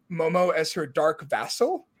Momo as her dark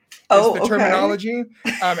vassal. Is the terminology.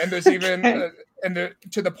 And there's even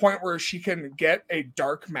to the point where she can get a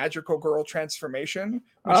dark magical girl transformation,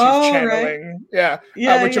 which she's channeling. Right.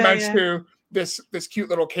 Which amounts to this cute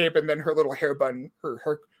little cape, and then her little hair bun,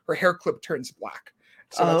 her hair clip turns black.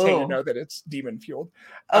 So that's how you know that it's demon fueled.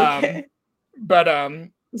 Okay. But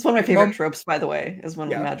it's one of my favorite tropes, by the way, is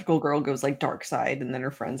when a magical girl goes like dark side, and then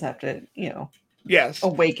her friends have to,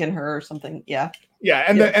 awaken her or something. Yeah. Yeah,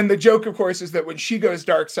 and the joke, of course, is that when she goes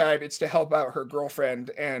dark side, it's to help out her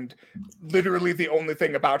girlfriend, and literally the only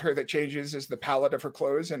thing about her that changes is the palette of her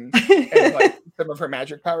clothes and like some of her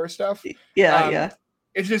magic power stuff. Yeah.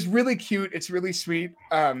 It's just really cute. It's really sweet.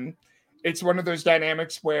 It's one of those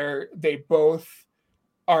dynamics where they both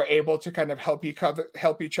are able to kind of help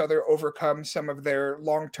each other overcome some of their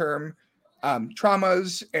long-term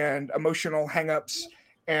traumas and emotional hangups.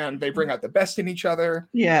 And they bring out the best in each other.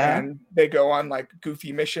 Yeah. And they go on like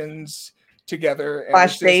goofy missions together. And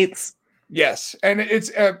flash dates. Yes. And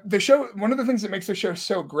it's the show. One of the things that makes the show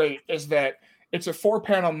so great is that it's a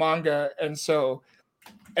 4-panel manga. And so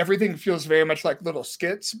everything feels very much like little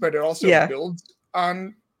skits, but it also builds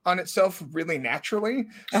on itself really naturally.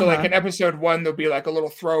 So like in episode 1, there'll be like a little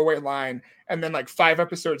throwaway line. And then like 5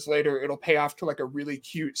 episodes later, it'll pay off to like a really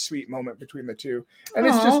cute, sweet moment between the two. And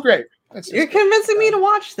it's just great. You're convincing me to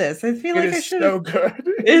watch this. I feel like I should. So good.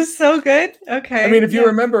 It's so good. Okay. I mean, if you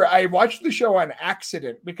remember, I watched the show on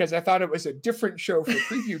accident because I thought it was a different show for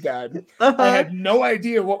Preview Guide. I had no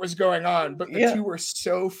idea what was going on, but the two were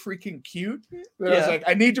so freaking cute that I was like,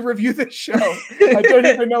 I need to review this show. I don't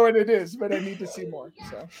even know what it is, but I need to see more.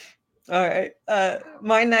 So, all right.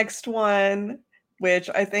 My next one, which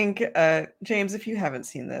I think, James, if you haven't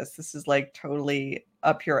seen this is like totally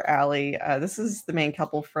up your alley. This is the main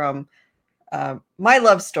couple from My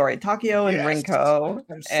Love Story, Takeo and Rinko.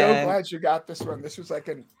 I'm so glad you got this one. This was like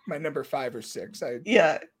my number 5 or 6.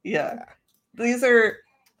 Yeah. These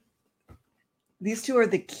two are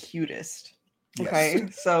the cutest. Okay.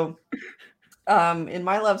 Yes. So in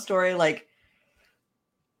My Love Story, like,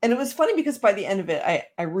 and it was funny because by the end of it,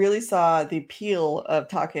 I really saw the appeal of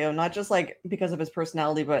Takeo, not just like because of his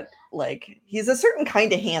personality, but like he's a certain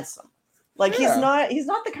kind of handsome. Like he's not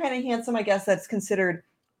the kind of handsome, I guess, that's considered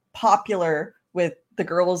popular with the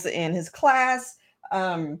girls in his class.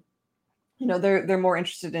 They're more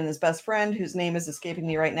interested in his best friend, whose name is escaping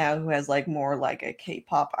me right now, who has like more like a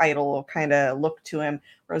K-pop idol kind of look to him.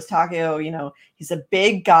 Whereas Takeo, he's a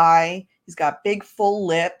big guy. He's got big full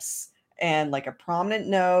lips and like a prominent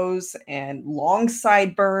nose and long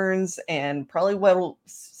sideburns and probably what will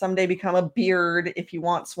someday become a beard if he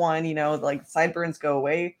wants one. Like sideburns go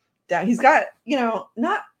away down. He's got,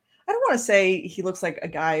 not, I don't want to say he looks like a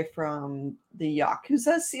guy from the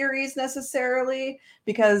Yakuza series necessarily,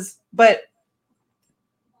 but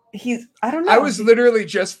I don't know. I was literally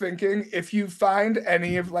just thinking, if you find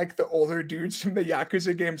any of like the older dudes from the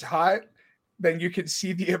Yakuza games hot, then you can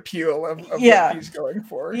see the appeal of what he's going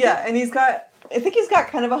for. Yeah, and I think he's got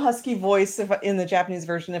kind of a husky voice in the Japanese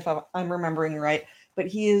version, if I'm remembering right, but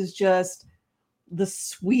he is just the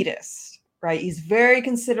sweetest, right? He's very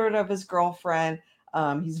considerate of his girlfriend.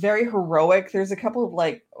 He's very heroic. There's a couple of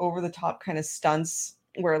like over the top kind of stunts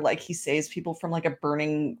where like he saves people from like a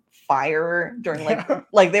burning fire during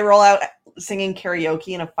like they were all out singing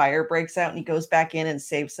karaoke and a fire breaks out and he goes back in and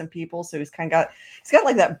saves some people. So he's got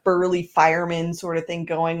like that burly fireman sort of thing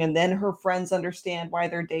going. And then her friends understand why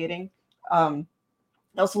they're dating. I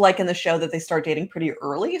also like in the show that they start dating pretty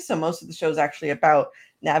early. So most of the show is actually about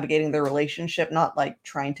navigating their relationship, not like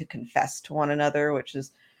trying to confess to one another, which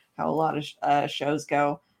is how a lot of shows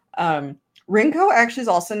go. Rinko actually is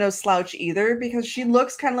also no slouch either, because she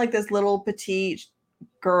looks kind of like this little petite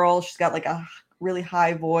girl. She's got like a really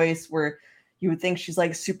high voice where you would think she's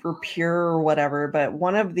like super pure or whatever. But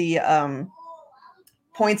one of the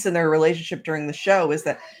points in their relationship during the show is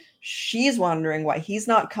that she's wondering why he's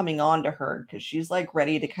not coming on to her, because she's like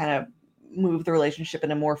ready to kind of move the relationship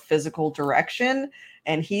in a more physical direction.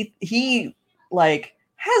 And he like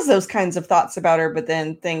has those kinds of thoughts about her, but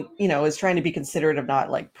then is trying to be considerate of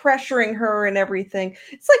not like pressuring her and everything.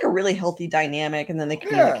 It's like a really healthy dynamic. And then they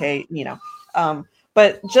communicate,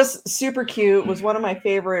 but just super cute. Was one of my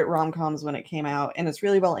favorite rom-coms when it came out, and it's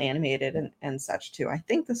really well animated and such too. I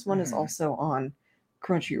think this one is also on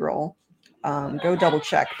Crunchyroll. Go double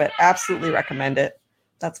check, but absolutely recommend it.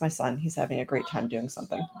 That's my son. He's having a great time doing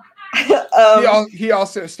something. He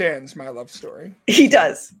also stands my love story. He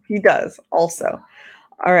does also.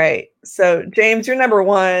 All right. So James, you're number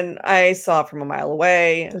one. I saw from a mile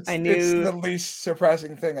away. I knew it's the least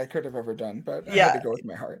surprising thing I could have ever done, but I had to go with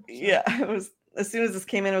my heart. So. Yeah. It was, as soon as this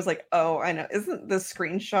came in, I was like, oh, I know. Isn't the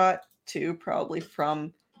screenshot too probably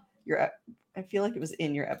from I feel like it was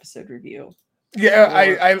in your episode review. Yeah,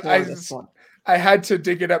 I had to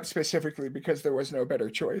dig it up specifically because there was no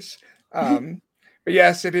better choice. But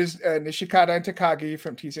yes, it is Nishikata and Takagi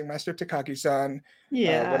from Teasing Master Takagi-san.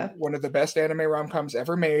 Yeah. One of the best anime rom-coms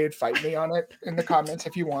ever made. Fight me on it in the comments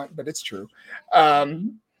if you want, but it's true.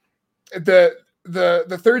 The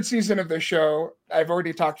third season of the show, I've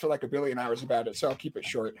already talked for like a billion hours about it, so I'll keep it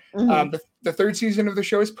short. The third season of the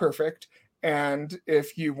show is perfect. And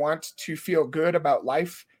if you want to feel good about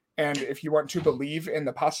life, and if you want to believe in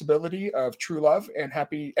the possibility of true love and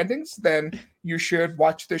happy endings, then you should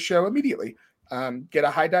watch this show immediately. Get a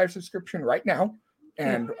High Dive subscription right now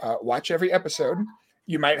and watch every episode.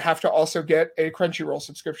 You might have to also get a Crunchyroll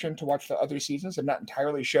subscription to watch the other seasons. I'm not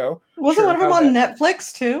entirely sure. Wasn't one of them on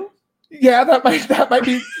Netflix too? Yeah, that might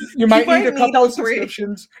be. You might need a couple of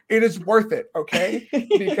subscriptions. It is worth it, okay?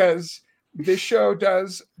 Because this show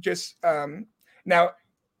does just now.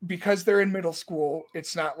 Because they're in middle school,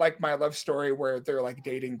 it's not like My Love Story where they're like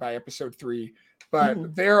dating by episode 3,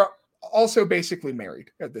 but they're also basically married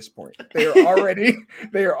at this point. They are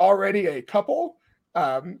already a couple.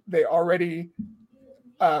 They already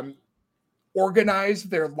organize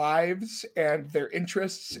their lives and their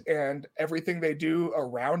interests and everything they do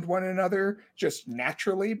around one another just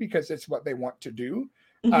naturally because it's what they want to do.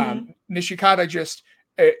 Nishikata just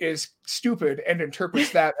is stupid and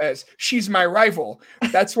interprets that as she's my rival.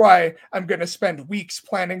 That's why I'm going to spend weeks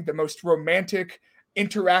planning the most romantic,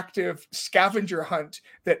 interactive scavenger hunt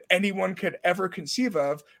that anyone could ever conceive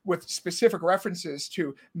of, with specific references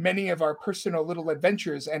to many of our personal little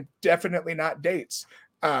adventures and definitely not dates.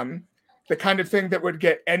 The kind of thing that would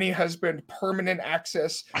get any husband permanent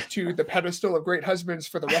access to the pedestal of great husbands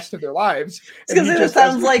for the rest of their lives. Because it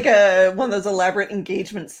sounds like one of those elaborate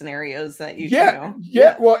engagement scenarios that you know.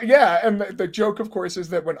 Yeah. Well, yeah. And the joke, of course, is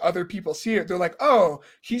that when other people see it, they're like, oh,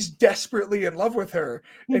 he's desperately in love with her.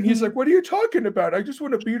 And he's like, what are you talking about? I just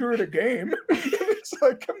want to beat her at a game. It's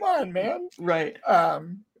like, come on, man. Right. Yeah,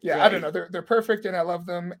 right. I don't know. They're perfect and I love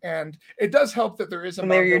them. And it does help that there is a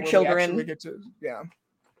manga where children.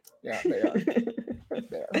 Yeah, they are.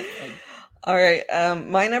 All right.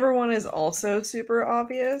 My number one is also super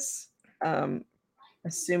obvious.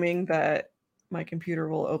 Assuming that my computer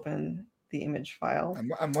will open the image file.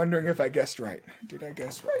 I'm wondering if I guessed right. Did I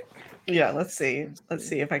guess right? Yeah, let's see. Let's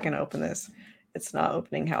see if I can open this. It's not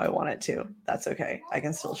opening how I want it to. That's okay. I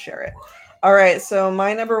can still share it. All right. So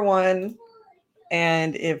my number one,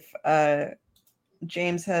 and if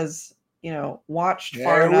James has, watched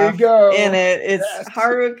far enough in it, it's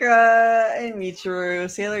Haruka and Michiru,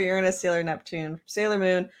 Sailor Uranus, Sailor Neptune, Sailor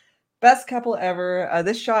Moon. Best couple ever.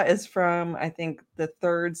 This shot is from, I think, the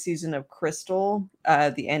third season of Crystal,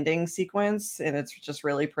 the ending sequence, and it's just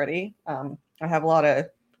really pretty. I have a lot of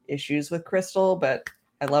issues with Crystal, but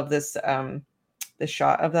I love this this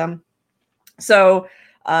shot of them. So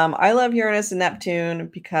I love Uranus and Neptune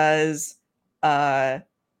because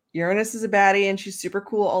Uranus is a baddie and she's super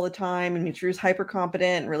cool all the time, and Michiru's hyper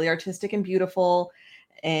competent and really artistic and beautiful,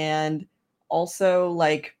 and also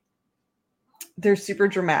like they're super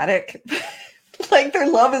dramatic. Like their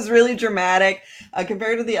love is really dramatic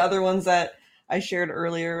compared to the other ones that I shared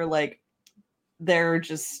earlier. Like they're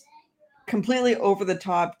just completely over the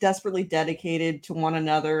top, desperately dedicated to one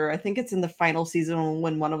another. I think it's in the final season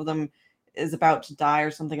when one of them is about to die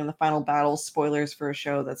or something in the final battle. Spoilers for a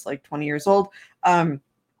show that's like 20 years old.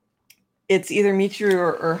 It's either Michiru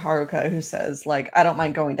or Haruka who says, like, I don't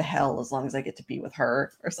mind going to hell as long as I get to be with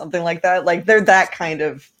her, or something like that. Like they're that kind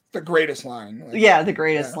of the greatest line. Like, yeah, the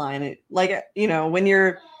greatest line. It, like, when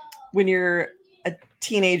you're a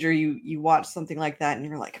teenager, you watch something like that and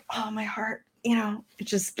you're like, oh, my heart, it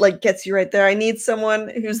just like gets you right there. I need someone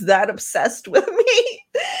who's that obsessed with me.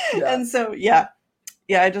 Yeah. And so, yeah,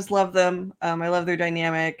 I just love them. I love their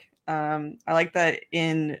dynamic. I like that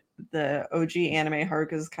in the OG anime,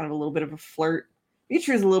 Haruka is kind of a little bit of a flirt.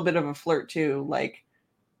 Michiru is a little bit of a flirt too. Like,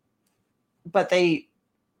 but they,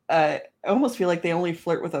 I almost feel like they only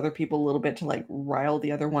flirt with other people a little bit to like rile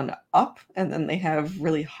the other one up, and then they have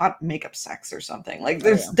really hot makeup sex or something. Like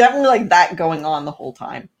there's definitely like that going on the whole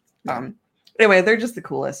time. Anyway, they're just the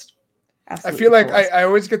coolest. Absolutely, I feel like I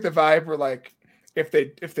always get the vibe where like if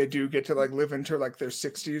they do get to like live into like their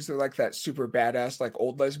 60s, they're like that super badass like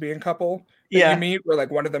old lesbian couple that you meet, where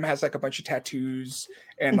like one of them has like a bunch of tattoos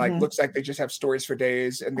and like looks like they just have stories for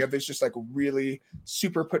days, and the other's just like really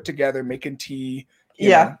super put together making tea. You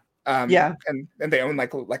know? And they own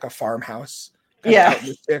like a farmhouse out in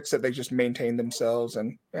the sticks that they just maintain themselves.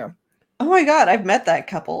 And oh my god, I've met that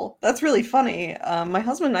couple. That's really funny. My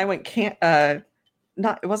husband and I went camp, it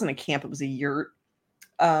wasn't a camp, it was a yurt,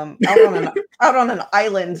 out on an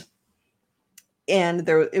island, and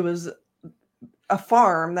it was a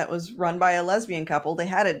farm that was run by a lesbian couple. They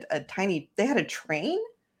had a train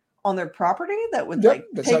on their property that would like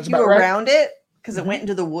take you around it, because it went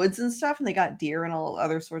into the woods and stuff, and they got deer and all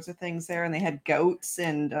other sorts of things there, and they had goats,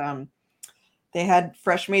 and they had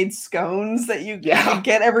fresh made scones that you could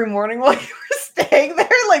get every morning while you were staying there.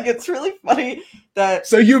 Like, it's really funny that.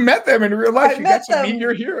 So you met them in real life. You got to meet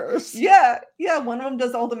your heroes. Yeah. One of them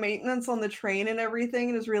does all the maintenance on the train and everything,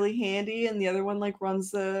 and is really handy, and the other one like runs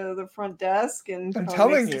the front desk. And I'm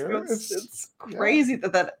telling you, it's crazy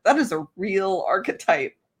that is a real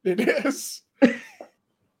archetype. It is.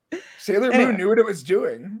 Sailor Moon knew what it was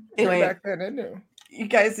doing. Back then, it knew. You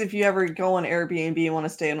guys, if you ever go on Airbnb and want to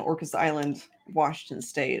stay on Orcas Island, Washington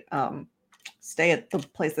State, stay at the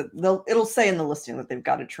place that it'll say in the listing that they've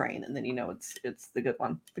got a train, and then it's the good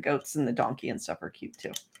one. The goats and the donkey and stuff are cute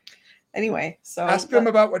too. Anyway, so ask them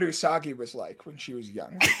about what Usagi was like when she was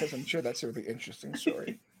young, because I'm sure that's a really interesting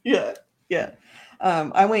story. Yeah.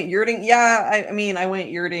 I went yurting. Yeah, I mean, I went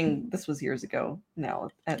yurting. This was years ago now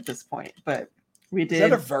at this point, but we did. Is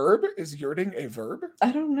that a verb? Is yurting a verb?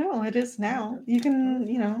 I don't know. It is now. You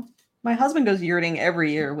can, my husband goes yurting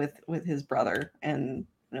every year with his brother, and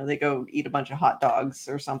they go eat a bunch of hot dogs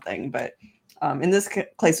or something. But in this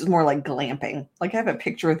place, it was more like glamping. Like, I have a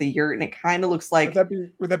picture of the yurt, and it kind of looks like.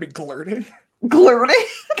 Would that be glurting? Glurting.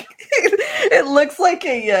 It looks like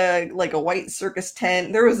a white circus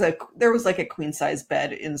tent. There was like a queen size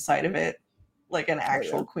bed inside of it, like an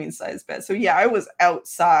actual queen size bed. So yeah, I was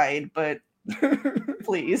outside, but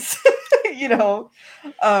please,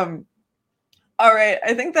 all right,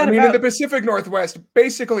 I think that in the Pacific Northwest,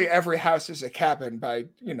 basically every house is a cabin by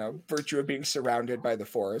virtue of being surrounded by the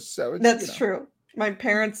forest. So that's true. My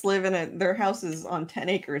parents live in their house is on 10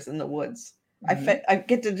 acres in the woods. I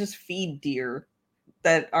get to just feed deer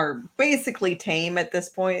that are basically tame at this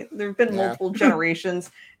point. There have been multiple generations,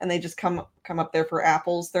 and they just come up there for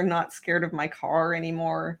apples. They're not scared of my car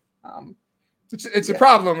anymore. It's a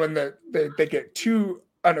problem when they get too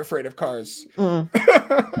unafraid of cars.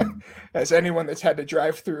 As anyone that's had to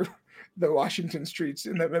drive through the Washington streets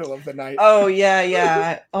in the middle of the night. Oh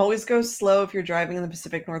yeah. Always go slow if you're driving in the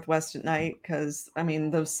Pacific Northwest at night, because I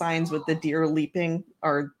mean those signs with the deer leaping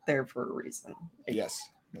are there for a reason. Yes,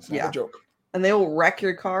 that's not a joke. And they will wreck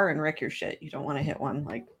your car and wreck your shit. You don't want to hit one.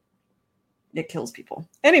 Like, it kills people.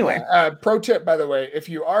 Anyway. Pro tip, by the way, if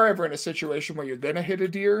you are ever in a situation where you're going to hit a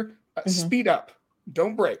deer, speed up.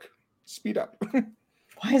 Don't brake. Speed up.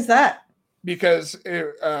 Why is that? Because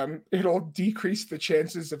it'll decrease the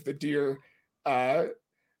chances of the deer, at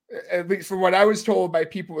least from what I was told by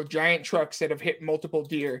people with giant trucks that have hit multiple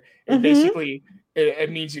deer. And basically,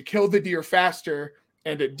 it means you kill the deer faster,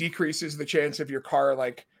 and it decreases the chance of your car,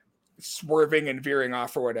 like, swerving and veering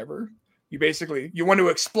off or whatever. You want to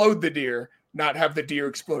explode the deer, not have the deer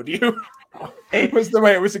explode you. It was the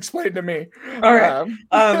way it was explained to me. All right.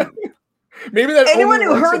 Maybe that anyone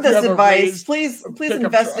who heard this advice, please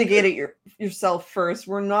investigate it yourself first.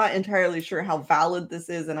 We're not entirely sure how valid this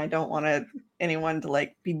is, and I don't want anyone to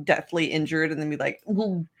like be deathly injured and then be like,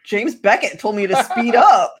 "Well, James Beckett told me to speed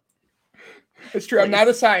up." It's true. Please. I'm not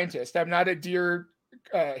a scientist. I'm not a deer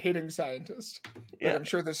hitting scientist. But I'm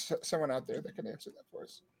sure there's someone out there that can answer that for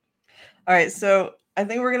us. All right, so I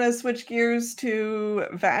think we're gonna switch gears to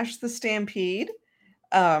Vash the Stampede.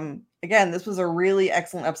 Again, this was a really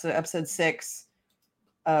excellent episode 6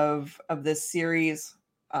 of this series.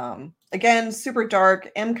 Again, super dark.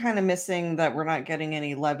 I'm kind of missing that we're not getting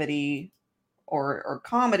any levity or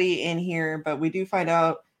comedy in here, but we do find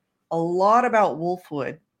out a lot about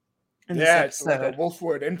Wolfwood in this episode. It's like a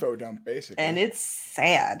Wolfwood info dump, basically. And it's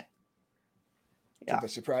sad. To the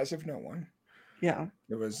surprise of no one. Yeah.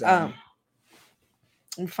 It was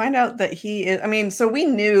we find out that he is, so we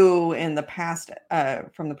knew in the past,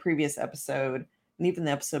 from the previous episode, and even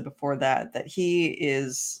the episode before that he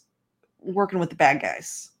is working with the bad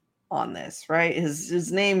guys on this, right?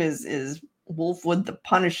 His name is Wolfwood the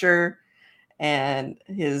Punisher, and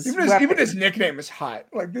even his nickname is hot.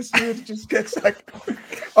 Like, this dude just gets like,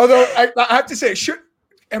 although I have to say,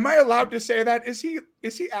 am I allowed to say that? Is he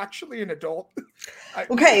actually an adult?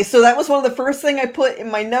 Okay, so that was one of the first thing I put in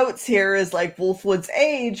my notes here is like Wolfwood's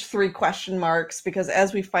age, 3 question marks, because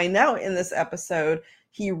as we find out in this episode,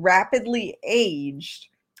 he rapidly aged,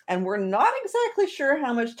 and we're not exactly sure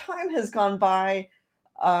how much time has gone by.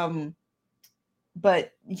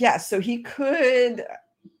 But yeah, so he could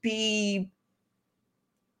be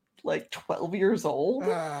like 12 years old.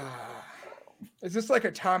 Is this like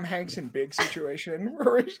a Tom Hanks and Big situation?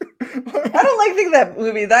 I don't think that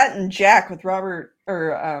movie. That and Jack with Robin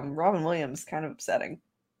Williams, kind of upsetting.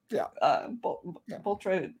 Yeah. Both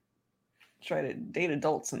try to date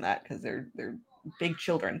adults in that because they're big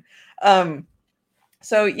children.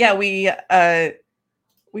 So yeah, we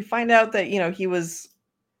find out that he was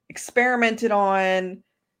experimented on.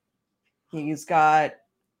 He's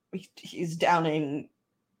downing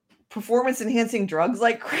performance enhancing drugs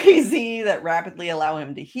like crazy that rapidly allow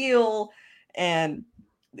him to heal. And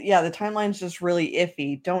yeah, the timeline's just really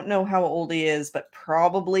iffy. Don't know how old he is, but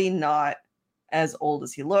probably not as old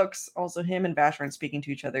as he looks. Also, him and Vash aren't speaking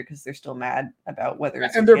to each other because they're still mad about whether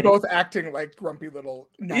it's they're both acting like grumpy little.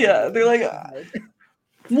 Yeah, they're like,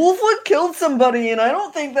 Wolfwood killed somebody, and I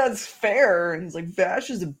don't think that's fair. And he's like, Vash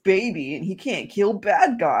is a baby, and he can't kill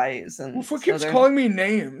bad guys. And Wolfwood keeps calling me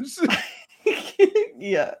names.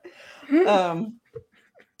 Yeah.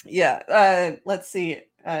 Let's see.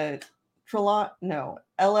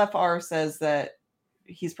 LFR says that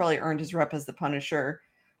he's probably earned his rep as the Punisher.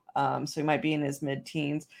 So he might be in his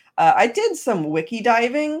mid-teens. I did some wiki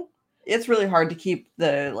diving. It's really hard to keep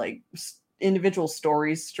the individual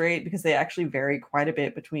stories straight because they actually vary quite a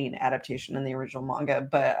bit between adaptation and the original manga.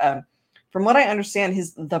 But from what I understand,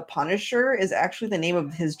 the Punisher is actually the name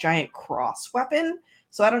of his giant cross weapon.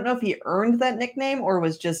 So I don't know if he earned that nickname or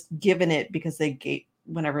was just given it because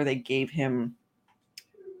whenever they gave him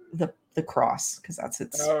the cross, because that's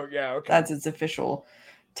its that's its official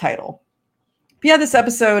title. But yeah, this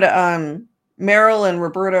episode, Meryl and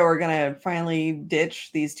Roberto are gonna finally ditch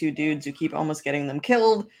these 2 dudes who keep almost getting them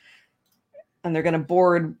killed, and they're gonna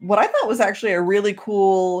board what I thought was actually a really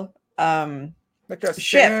cool like a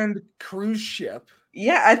sand cruise ship.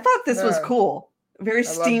 Yeah, I thought this was cool. Very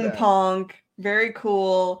steampunk. Very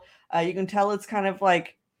cool. You can tell it's kind of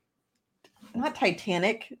like not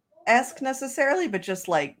Titanic-esque necessarily, but just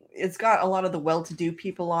like it's got a lot of the well-to-do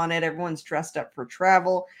people on it. Everyone's dressed up for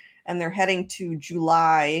travel, and they're heading to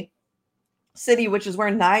July City, which is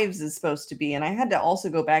where Knives is supposed to be. And I had to also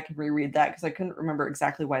go back and reread that because I couldn't remember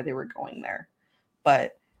exactly why they were going there.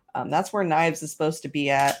 But that's where Knives is supposed to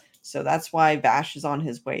be at. So that's why Vash is on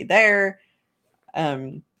his way there.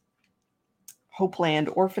 Hopeland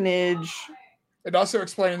Orphanage. It also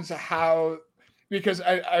explains how, because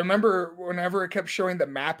I remember whenever it kept showing the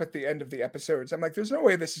map at the end of the episodes, I'm like, there's no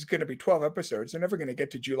way this is going to be 12 episodes. They're never going to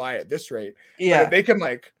get to July at this rate. Yeah. But if they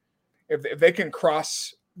can if they can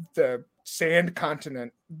cross the sand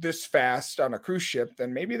continent this fast on a cruise ship,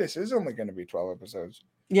 then maybe this is only going to be 12 episodes.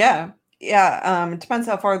 Yeah. It depends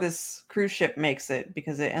how far this cruise ship makes it,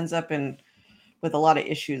 because it ends up with a lot of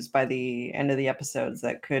issues by the end of the episodes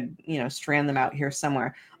that could, strand them out here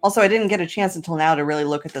somewhere. Also, I didn't get a chance until now to really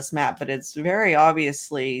look at this map, but it's very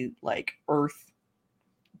obviously like Earth,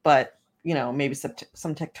 but maybe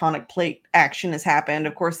some tectonic plate action has happened.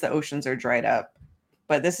 Of course, the oceans are dried up,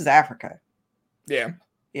 but this is Africa. Yeah.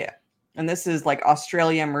 Yeah. And this is like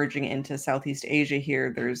Australia merging into Southeast Asia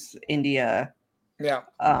here. There's India. Yeah.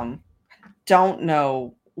 Don't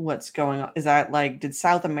know what's going on. Is that did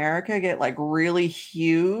South America get really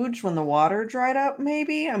huge when the water dried up?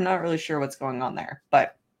 Maybe. I'm not really sure what's going on there,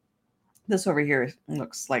 but this over here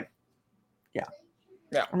looks like, yeah.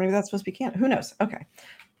 Or maybe that's supposed to be Canada. Who knows? Okay.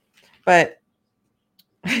 But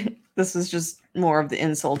this is just more of the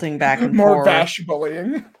insulting back and more forth. Vash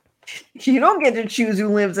bullying. You don't get to choose who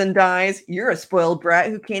lives and dies. You're a spoiled brat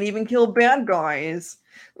who can't even kill bad guys.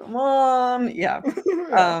 Mom. Yeah.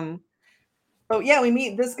 But yeah, we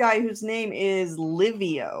meet this guy whose name is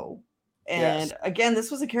Livio. And again, this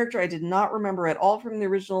was a character I did not remember at all from the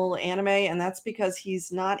original anime, and that's because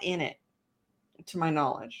he's not in it, to my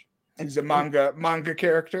knowledge. He's a manga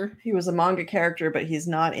character. He was a manga character, but he's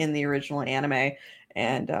not in the original anime.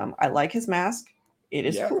 And I like his mask. It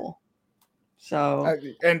is cool. So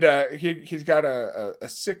he's got a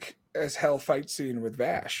sick as hell fight scene with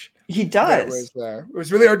Vash. He does. It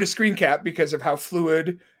was really hard to screen cap because of how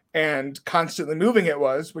fluid and constantly moving it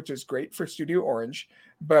was, which is great for Studio Orange.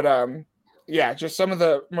 But just some of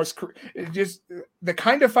the most just the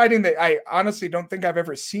kind of fighting that I honestly don't think I've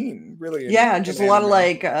ever seen, really. Just a lot of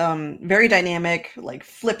very dynamic,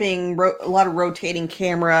 flipping, a lot of rotating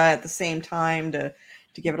camera at the same time to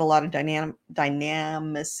give it a lot of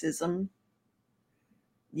dynamicism.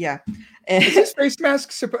 Yeah. Is this face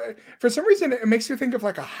mask for some reason it makes me think of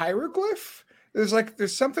a hieroglyph?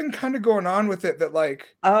 There's something kind of going on with it that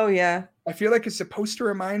oh yeah, I feel like it's supposed to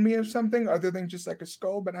remind me of something other than just a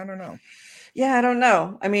skull, but I don't know. Yeah, I don't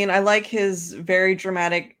know. I mean, I like his very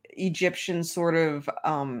dramatic Egyptian sort of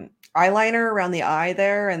eyeliner around the eye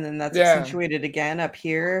there, and then that's accentuated again up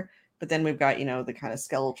here. But then we've got, the kind of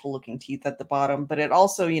skeletal looking teeth at the bottom. But it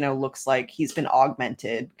also, looks like he's been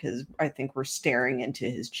augmented, because I think we're staring into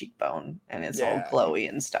his cheekbone and it's all glowy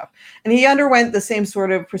and stuff. And he underwent the same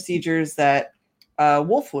sort of procedures that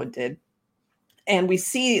Wolfwood did. And we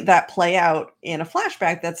see that play out in a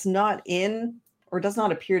flashback that's not in, or does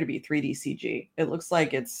not appear to be 3D CG. It looks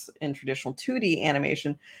like it's in traditional 2D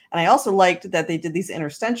animation. And I also liked that they did these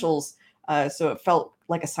interstitials, so it felt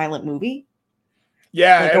like a silent movie.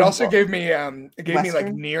 Yeah, it also gave me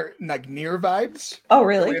near vibes. Oh,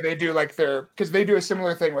 really? The way they do because they do a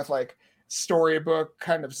similar thing with storybook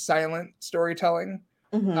kind of silent storytelling.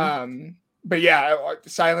 Mm-hmm. But yeah,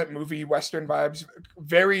 silent movie Western vibes,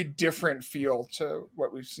 very different feel to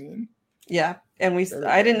what we've seen. Yeah, and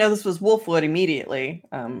I didn't know this was Wolfwood immediately.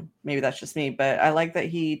 Maybe that's just me, but I like that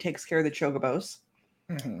he takes care of the chocobos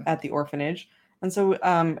at the orphanage. And so,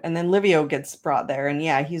 and then Livio gets brought there, and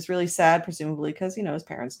yeah, he's really sad, presumably because, his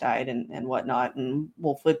parents died and whatnot. And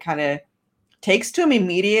Wolfwood kind of takes to him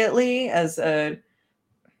immediately as a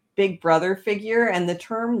big brother figure. And the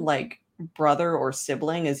term brother or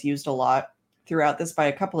sibling is used a lot throughout this by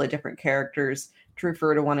a couple of different characters to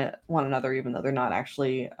refer to one another, even though they're not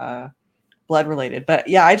actually blood related. But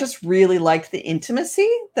yeah, I just really liked the intimacy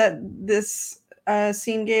that this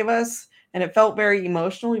scene gave us. And it felt very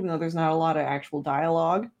emotional, even though there's not a lot of actual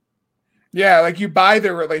dialogue. Yeah, you buy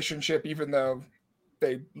their relationship, even though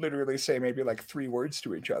they literally say maybe 3 words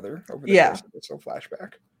to each other over the course of this whole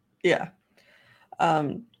flashback. Yeah.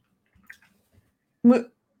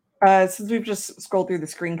 Since we've just scrolled through the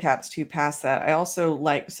screen caps to pass that, I also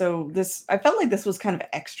I felt like this was kind of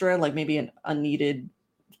extra, maybe an unneeded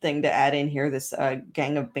thing to add in here, this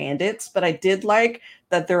gang of bandits, but I did like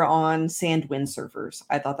that they're on sand windsurfers.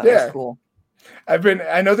 I thought that was cool. I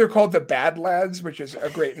know they're called the Bad Lads, which is a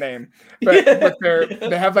great name, but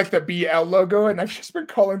they have the BL logo, and I've just been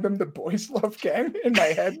calling them the Boys Love Gang in my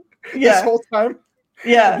head this whole time.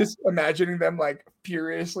 Yeah, just imagining them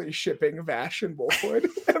furiously shipping Vash and Wolfwood,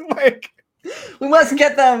 and we must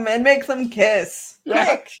get them and make them kiss.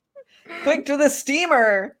 Quick to the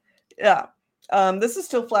steamer. Yeah. This is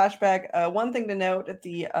still flashback. One thing to note: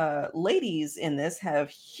 the ladies in this have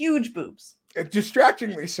huge boobs.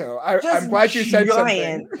 Distractingly so. I'm glad you said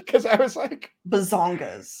something because I was like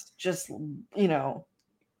bazongas. Just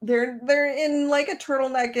they're in like a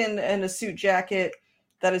turtleneck and a suit jacket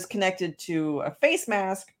that is connected to a face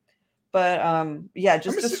mask. But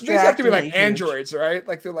just distractingly. They have to be like androids, right?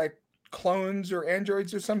 Like they're like clones or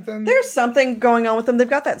androids or something. There's something going on with them. They've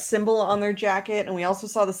got that symbol on their jacket, and we also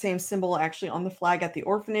saw the same symbol actually on the flag at the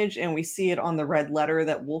orphanage, and we see it on the red letter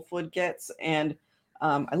that Wolfwood gets. And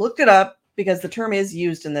I looked it up because the term is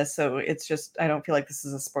used in this, so it's just, I don't feel like this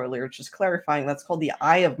is a spoiler. It's just clarifying. That's called the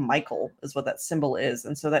Eye of Michael is what that symbol is,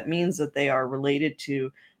 and so that means that they are related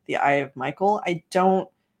to the Eye of Michael. I don't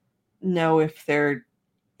know if they're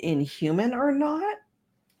inhuman or not,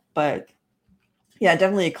 but yeah,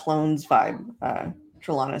 definitely a clones vibe,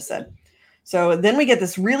 Trelana said. So then we get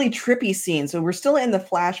this really trippy scene. So we're still in the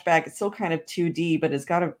flashback. It's still kind of 2D, but it's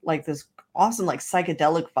got like this awesome like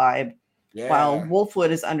psychedelic vibe. Yeah. While Wolfwood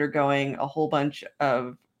is undergoing a whole bunch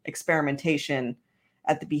of experimentation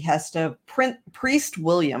at the behest of Priest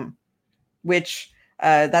William, which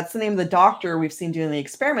that's the name of the doctor we've seen doing the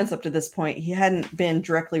experiments up to this point. He hadn't been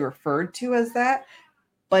directly referred to as that,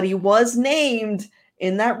 but he was named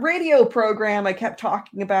in that radio program I kept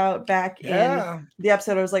talking about back in the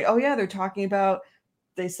episode. I was like, oh yeah, they're talking about,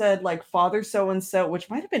 they said like Father so-and-so, which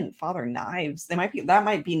might have been Father Knives. That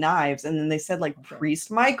might be Knives. And then they said like Priest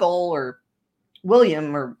Michael or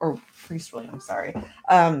William or Priest William, sorry.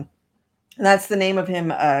 And that's the name of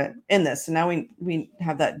him in this. So now we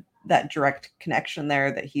have that direct connection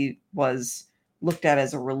there, that he was looked at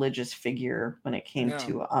as a religious figure when it came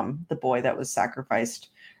to the boy that was sacrificed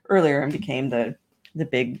earlier and became the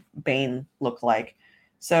big Bane look-like.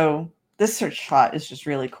 So this shot is just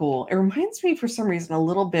really cool. It reminds me for some reason a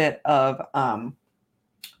little bit of a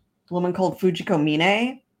woman called Fujiko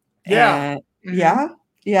Mine. Yeah.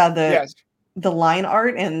 The line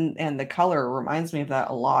art and the color reminds me of that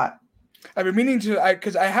a lot. I've been meaning to,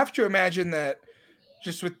 because I have to imagine that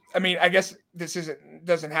just with, I mean, I guess this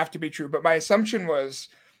doesn't have to be true, but my assumption was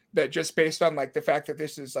that just based on like the fact that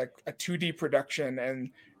this is like a 2D production, and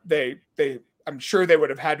I'm sure they would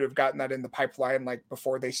have had to have gotten that in the pipeline like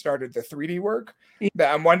before they started the 3D work. Yeah.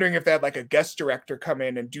 That I'm wondering if they had like a guest director come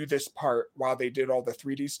in and do this part while they did all the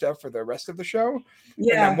 3D stuff for the rest of the show.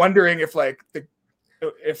 Yeah. And I'm wondering if like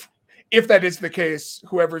if that is the case,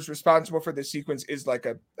 whoever's responsible for the sequence is like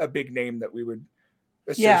a big name that we would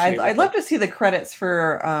associate. Yeah, I'd love to see the credits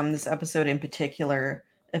for this episode in particular,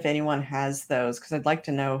 if anyone has those, because I'd like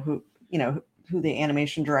to know who the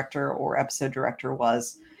animation director or episode director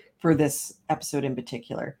was for this episode in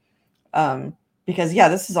particular. Because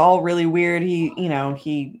this is all really weird.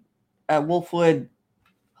 Wolfwood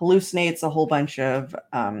hallucinates a whole bunch of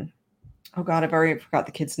oh god, I've already forgot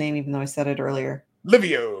the kid's name, even though I said it earlier.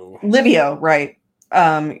 Livio, right.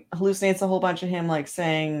 Hallucinates a whole bunch of him like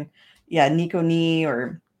saying, Nico Ni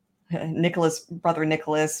or brother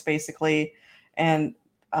Nicholas, basically. And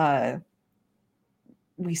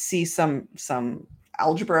we see some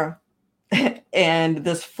algebra and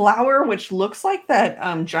this flower, which looks like that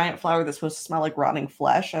giant flower that's supposed to smell like rotting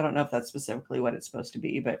flesh. I don't know if that's specifically what it's supposed to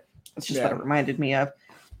be, but it's just what it reminded me of.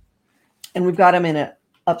 And we've got him in an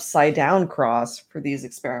upside down cross for these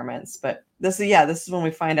experiments. But this is when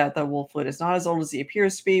we find out that Wolfwood is not as old as he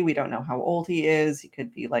appears to be. We don't know how old he is. He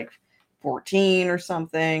could be like 14 or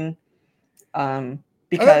something. Because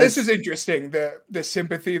this is interesting. The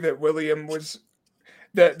sympathy that William was.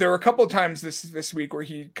 There were a couple of times this week where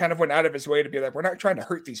he kind of went out of his way to be like, we're not trying to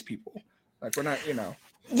hurt these people. Like, we're not,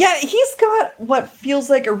 Yeah, he's got what feels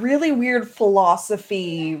like a really weird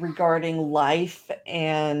philosophy regarding life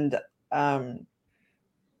and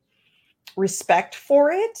respect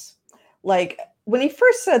for it. Like, when he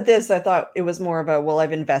first said this, I thought it was more of a, well,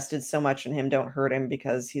 I've invested so much in him, don't hurt him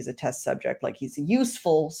because he's a test subject. Like, he's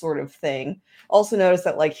useful sort of thing. Also notice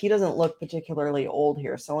that, like, he doesn't look particularly old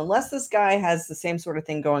here. So unless this guy has the same sort of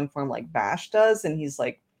thing going for him like Bash does, and he's,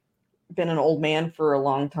 like, been an old man for a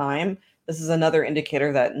long time, this is another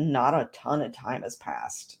indicator that not a ton of time has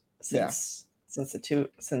passed since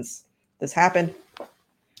this happened.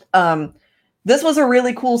 This was a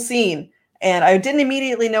really cool scene. And I didn't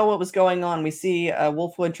immediately know what was going on. We see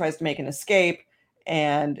Wolfwood tries to make an escape,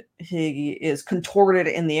 and he is contorted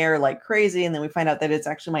in the air like crazy. And then we find out that it's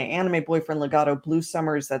actually my anime boyfriend, Legato Blue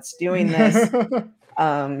Summers, that's doing this.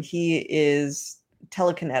 He is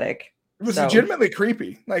telekinetic. It was legitimately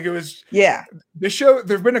creepy. Like, it was. Yeah. The show,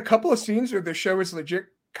 there have been a couple of scenes where the show is legit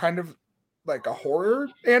kind of like a horror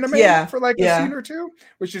anime for like a scene or two,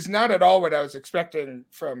 which is not at all what I was expecting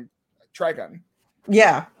from Trigun.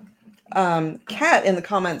 Yeah. Kat in the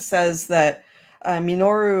comments says that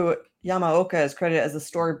Minoru Yamaoka is credited as the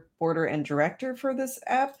storyboarder and director for this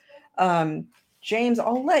app. James,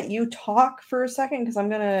 I'll let you talk for a second because I'm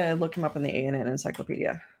going to look him up in the ANN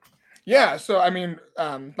encyclopedia. Yeah, so I mean,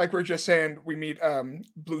 like we're just saying, we meet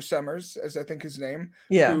Blue Summers, as I think his name,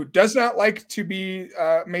 who does not like to be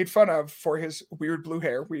made fun of for his weird blue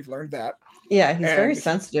hair. We've learned that. Yeah, he's very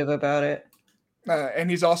sensitive about it. And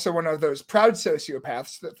he's also one of those proud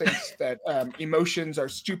sociopaths that thinks that emotions are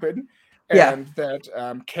stupid and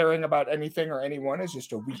that caring about anything or anyone is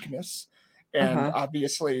just a weakness. And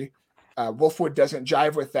obviously, Wolfwood doesn't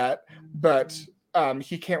jive with that, but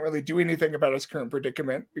he can't really do anything about his current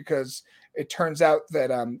predicament because it turns out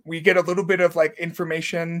that we get a little bit of like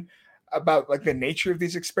information about like the nature of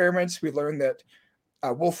these experiments. We learn that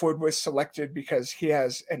Wolfwood was selected because he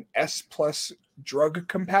has an S+ drug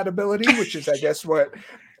compatibility, which is, I guess, what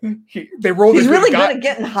they rolled. He's really good at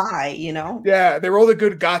getting high, you know? Yeah, they rolled a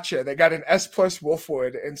good gotcha. They got an S+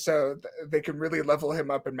 Wolfwood, and so they can really level him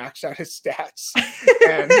up and max out his stats.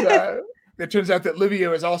 And it turns out that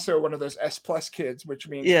Livio is also one of those S+ kids, which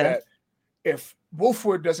means that if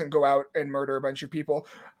Wolfwood doesn't go out and murder a bunch of people,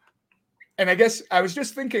 and I guess I was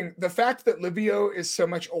just thinking the fact that Livio is so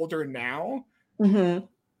much older now,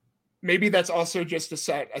 maybe that's also just a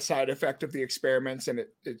side effect of the experiments, and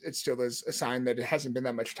it still is a sign that it hasn't been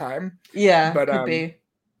that much time. Yeah, but could be.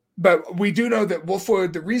 But we do know that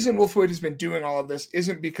Wolfwood, the reason Wolfwood has been doing all of this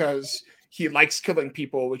isn't because he likes killing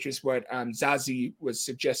people, which is what Zazie was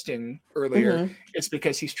suggesting earlier. It's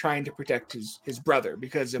because he's trying to protect his brother.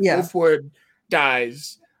 Because if Wolfwood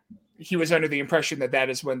dies, he was under the impression that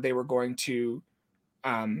is when they were going to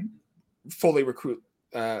fully recruit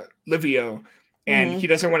Livio. And he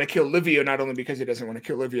doesn't want to kill Livio, not only because he doesn't want to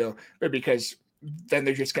kill Livio, but because then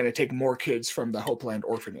they're just going to take more kids from the Hopeland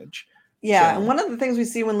orphanage. Yeah, and one of the things we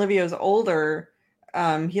see when Livio's older,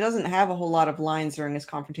 he doesn't have a whole lot of lines during his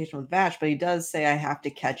confrontation with Vash, but he does say, I have to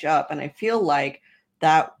catch up. And I feel like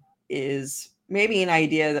that is maybe an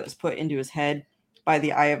idea that was put into his head by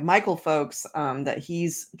the Eye of Michael folks, that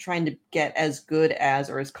he's trying to get as good as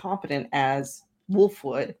or as competent as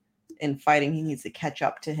Wolfwood in fighting. He needs to catch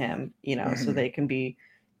up to him, you know, so they can be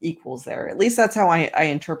equals there. At least that's how I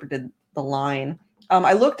interpreted the line.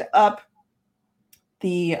 I looked up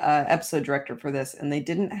the episode director for this, and they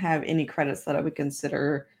didn't have any credits that I would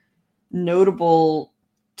consider notable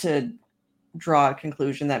to draw a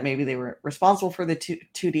conclusion that maybe they were responsible for the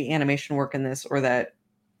 2D animation work in this, or that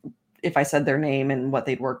if I said their name and what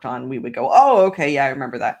they'd worked on, we would go, oh, okay, yeah, I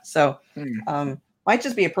remember that. So might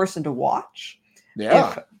just be a person to watch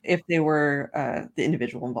if they were the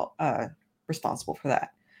individual responsible for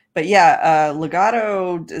that. But yeah,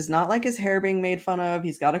 Legato does not like his hair being made fun of.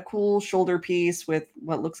 He's got a cool shoulder piece with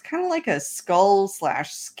what looks kind of like a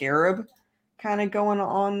skull/scarab kind of going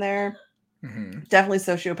on there. Definitely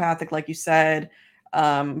sociopathic, like you said.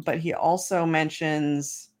 But he also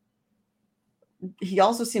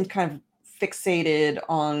seems kind of fixated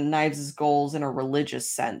on Knives' goals in a religious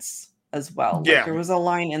sense as well. Like, there was a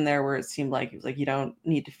line in there where it seemed like he was like, you don't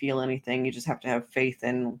need to feel anything. You just have to have faith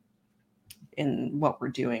in what we're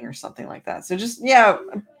doing or something like that. So just,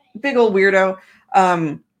 big old weirdo.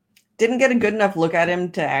 Didn't get a good enough look at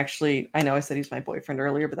him to actually, I know I said he's my boyfriend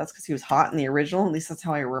earlier, but that's because he was hot in the original. At least that's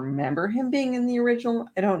how I remember him being in the original.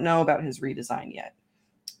 I don't know about his redesign yet.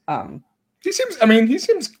 He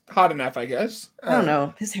seems hot enough, I guess. I don't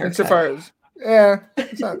know. His haircut. Insofar as,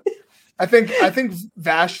 it's not, I think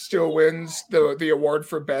Vash still wins the award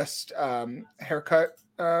for best haircut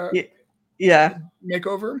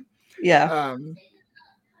makeover. Yeah.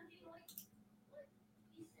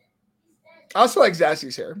 I also like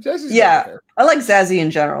Zazzy's hair. Hair. I like Zazzy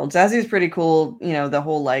in general. Zazzy's pretty cool. You know, the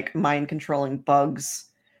whole like mind controlling bugs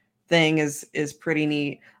thing is pretty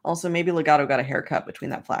neat. Also, maybe Legato got a haircut between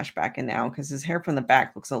that flashback and now, because his hair from the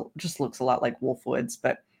back looks a lot like Wolfwood's.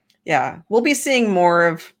 But yeah, we'll be seeing more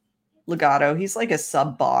of Legato. He's like a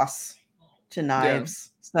sub boss to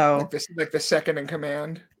Knives. So like the second in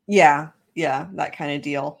command. Yeah, that kind of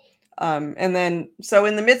deal. And then, so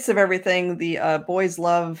in the midst of everything, the Boys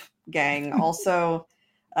Love gang also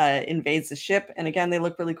invades the ship. And again, they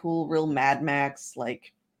look really cool, real Mad Max,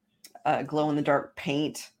 like glow in the dark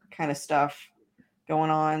paint kind of stuff going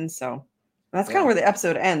on. So that's kind of where the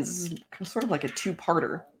episode ends. This is sort of like a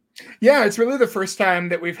two-parter. Yeah, it's really the first time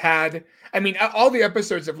that we've had, I mean, all the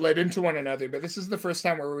episodes have led into one another, but this is the first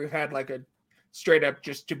time where we've had like a straight up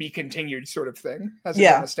just to be continued sort of thing. As a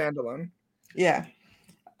standalone. Yeah.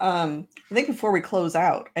 I think before we close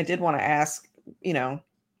out, I did want to ask,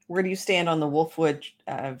 where do you stand on the Wolfwood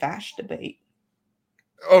Vash debate?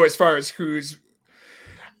 Oh, as far as who's,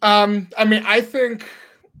 I mean, I think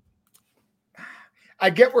I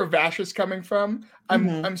get where Vash is coming from.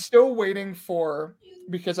 I'm still waiting for,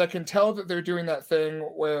 because I can tell that they're doing that thing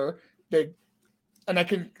where and I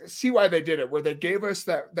can see why they did it, where they gave us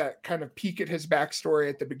that kind of peek at his backstory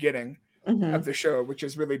at the beginning of the show, which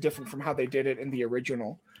is really different from how they did it in the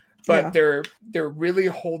original. But they're really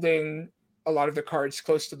holding a lot of the cards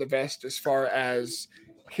close to the vest as far as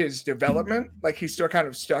his development. Like, he's still kind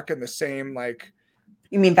of stuck in the same, like,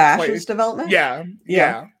 you mean Vash's development? Yeah.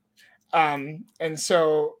 And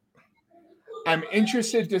so I'm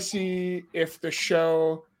interested to see if the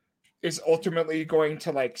show is ultimately going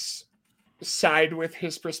to like side with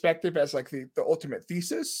his perspective as like the ultimate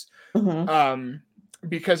thesis.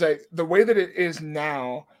 Because the way that it is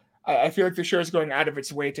now, I feel like the show is going out of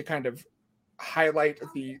its way to kind of highlight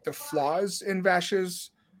the flaws in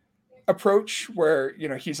Vash's approach, where, you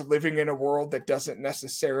know, he's living in a world that doesn't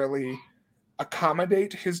necessarily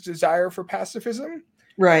accommodate his desire for pacifism.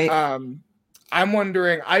 Right. I'm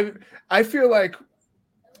wondering, I feel like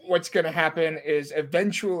what's going to happen is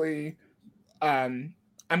eventually, I'm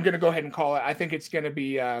going to go ahead and call it. I think it's going to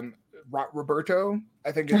be Roberto.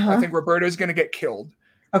 I think Roberto is going to get killed.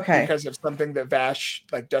 Okay. Because of something that Vash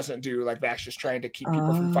like doesn't do. Like, Vash is trying to keep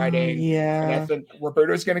people from fighting. Yeah. And I think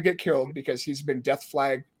Roberto is going to get killed because he's been death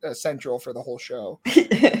flag central for the whole show.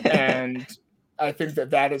 And I think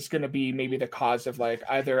that is going to be maybe the cause of like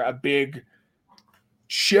either a big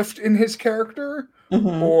shift in his character,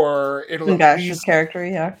 or it'll Vash's character,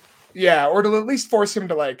 or it'll at least force him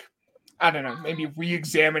to, like, I don't know, maybe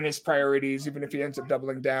re-examine his priorities, even if he ends up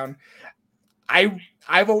doubling down.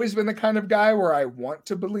 I've always been the kind of guy where I want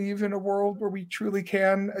to believe in a world where we truly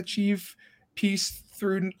can achieve peace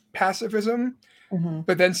through pacifism.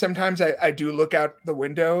 But then sometimes I do look out the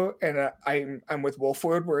window and I'm with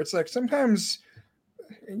Wolfwood, where it's like sometimes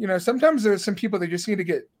there's some people that just need to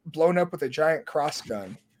get blown up with a giant cross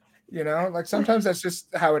gun. You know, like sometimes that's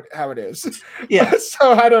just how it is. Yeah.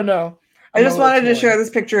 So I don't know. I just wanted to share this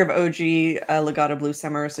picture of OG Legato Blue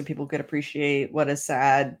Summer so people could appreciate what a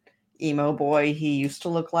sad emo boy he used to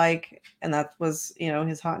look like, and that was, you know,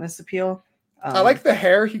 his hotness appeal. I like the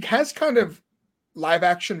hair. He has kind of live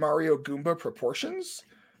action Mario Goomba proportions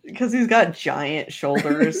because he's got giant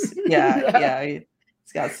shoulders. He's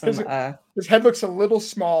got some his head looks a little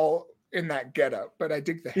small in that getup, but I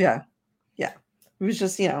dig the hair. Yeah it was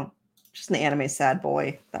just, you know, just an anime sad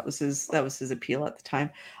boy. That was his appeal at the time.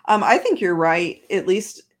 I think you're right, at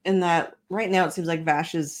least in that right now it seems like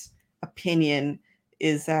Vash's opinion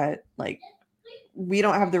is that, like, we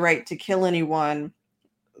don't have the right to kill anyone,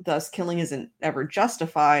 thus killing isn't ever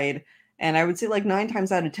justified. And I would say like 9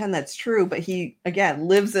 times out of 10 that's true, but he again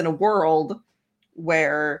lives in a world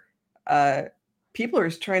where people are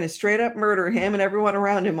trying to straight up murder him and everyone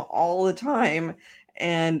around him all the time,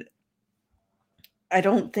 and I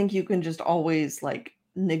don't think you can just always like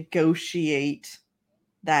negotiate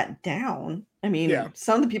that down. I mean,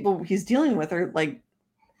 some of the people he's dealing with are like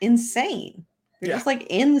insane. They're just like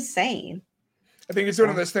insane. I think it's one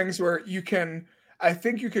of those things where I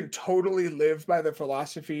think you can totally live by the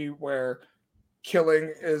philosophy where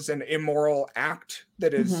killing is an immoral act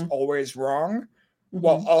that is always wrong,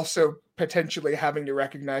 while also potentially having to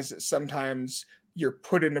recognize that sometimes you're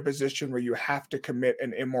put in a position where you have to commit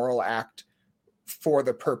an immoral act for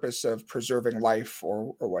the purpose of preserving life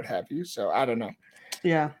or what have you. So I don't know.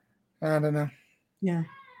 Yeah. I don't know. Yeah.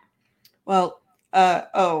 Well,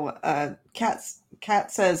 Kat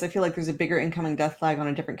says, I feel like there's a bigger incoming death flag on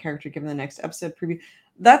a different character given the next episode preview.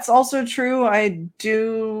 That's also true. I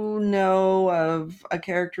do know of a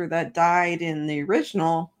character that died in the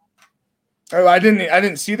original. Oh, I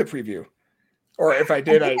didn't see the preview. Or if I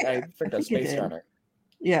did, I think that's based on it.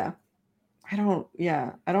 Yeah. I don't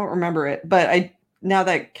remember it. But now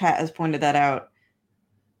that Kat has pointed that out,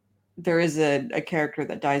 there is a character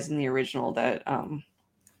that dies in the original that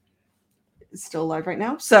is still alive right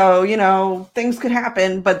now. So, you know, things could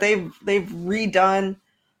happen, but they've redone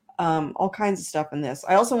all kinds of stuff in this.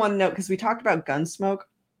 I also want to note, because we talked about Gunsmoke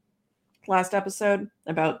last episode,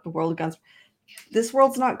 about the world of Gunsmoke. This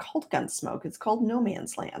world's not called Gunsmoke. It's called No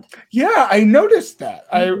Man's Land. Yeah, I noticed that.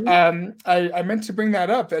 I meant to bring that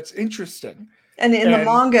up. That's interesting. And in the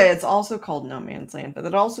manga, it's also called No Man's Land, but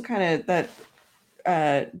that also kind of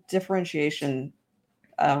that differentiation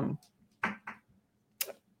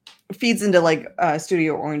feeds into like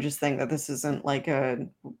Studio Orange's thing that this isn't like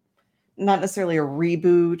not necessarily a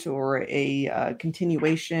reboot or a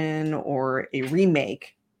continuation or a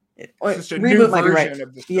remake. It's just a new version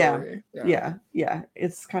of the story. Yeah.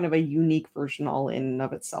 It's kind of a unique version all in and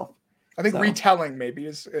of itself. I think retelling maybe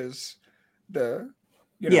is the,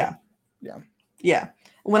 you know, Yeah.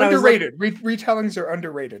 When underrated. Retellings are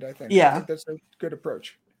underrated, I think. Yeah. I think that's a good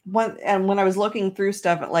approach. When I was looking through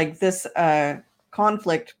stuff, like this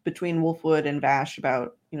conflict between Wolfwood and Vash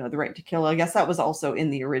about, the right to kill, I guess that was also in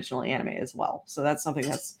the original anime as well. So that's something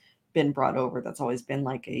that's been brought over. That's always been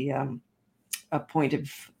like a point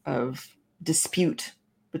of dispute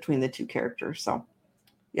between the two characters. So,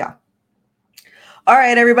 yeah. All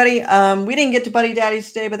right, everybody. We didn't get to Buddy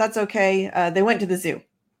Daddies today, but that's okay. They went to the zoo.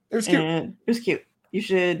 It was cute. It was cute. You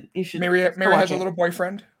should. Mary has a little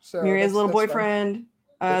boyfriend. So Mary has a little boyfriend.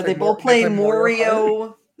 They both play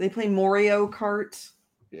Mario. They play Mario Kart.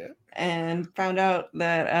 Yeah. And found out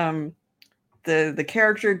that the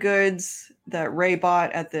character goods that Ray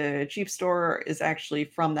bought at the cheap store is actually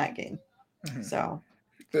from that game. Mm-hmm. So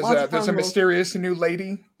there's a mysterious new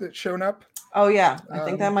lady that's shown up. Oh yeah, I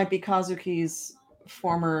think that might be Kazuki's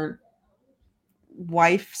former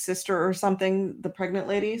wife, sister, or something. The pregnant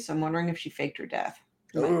lady. So I'm wondering if she faked her death.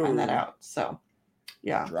 We might find that out. So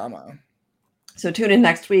yeah, drama. So tune in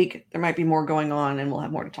next week. There might be more going on, and we'll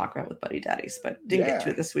have more to talk about with Buddy Daddies, but didn't get to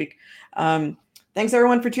it this week. Thanks,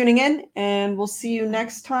 everyone, for tuning in, and we'll see you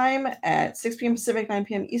next time at 6 p.m. Pacific, 9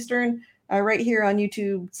 p.m. Eastern, right here on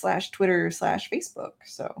YouTube/Twitter/Facebook.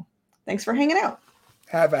 So thanks for hanging out.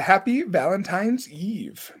 Have a happy Valentine's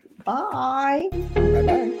Eve. Bye.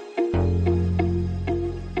 Bye-bye.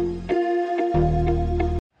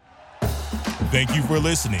 Thank you for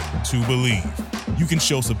listening to Believe. You can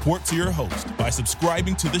show support to your host by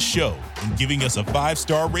subscribing to the show and giving us a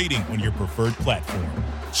 5-star rating on your preferred platform.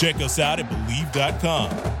 Check us out at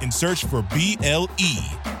Believe.com and search for BLEAV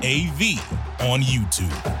on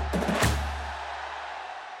YouTube.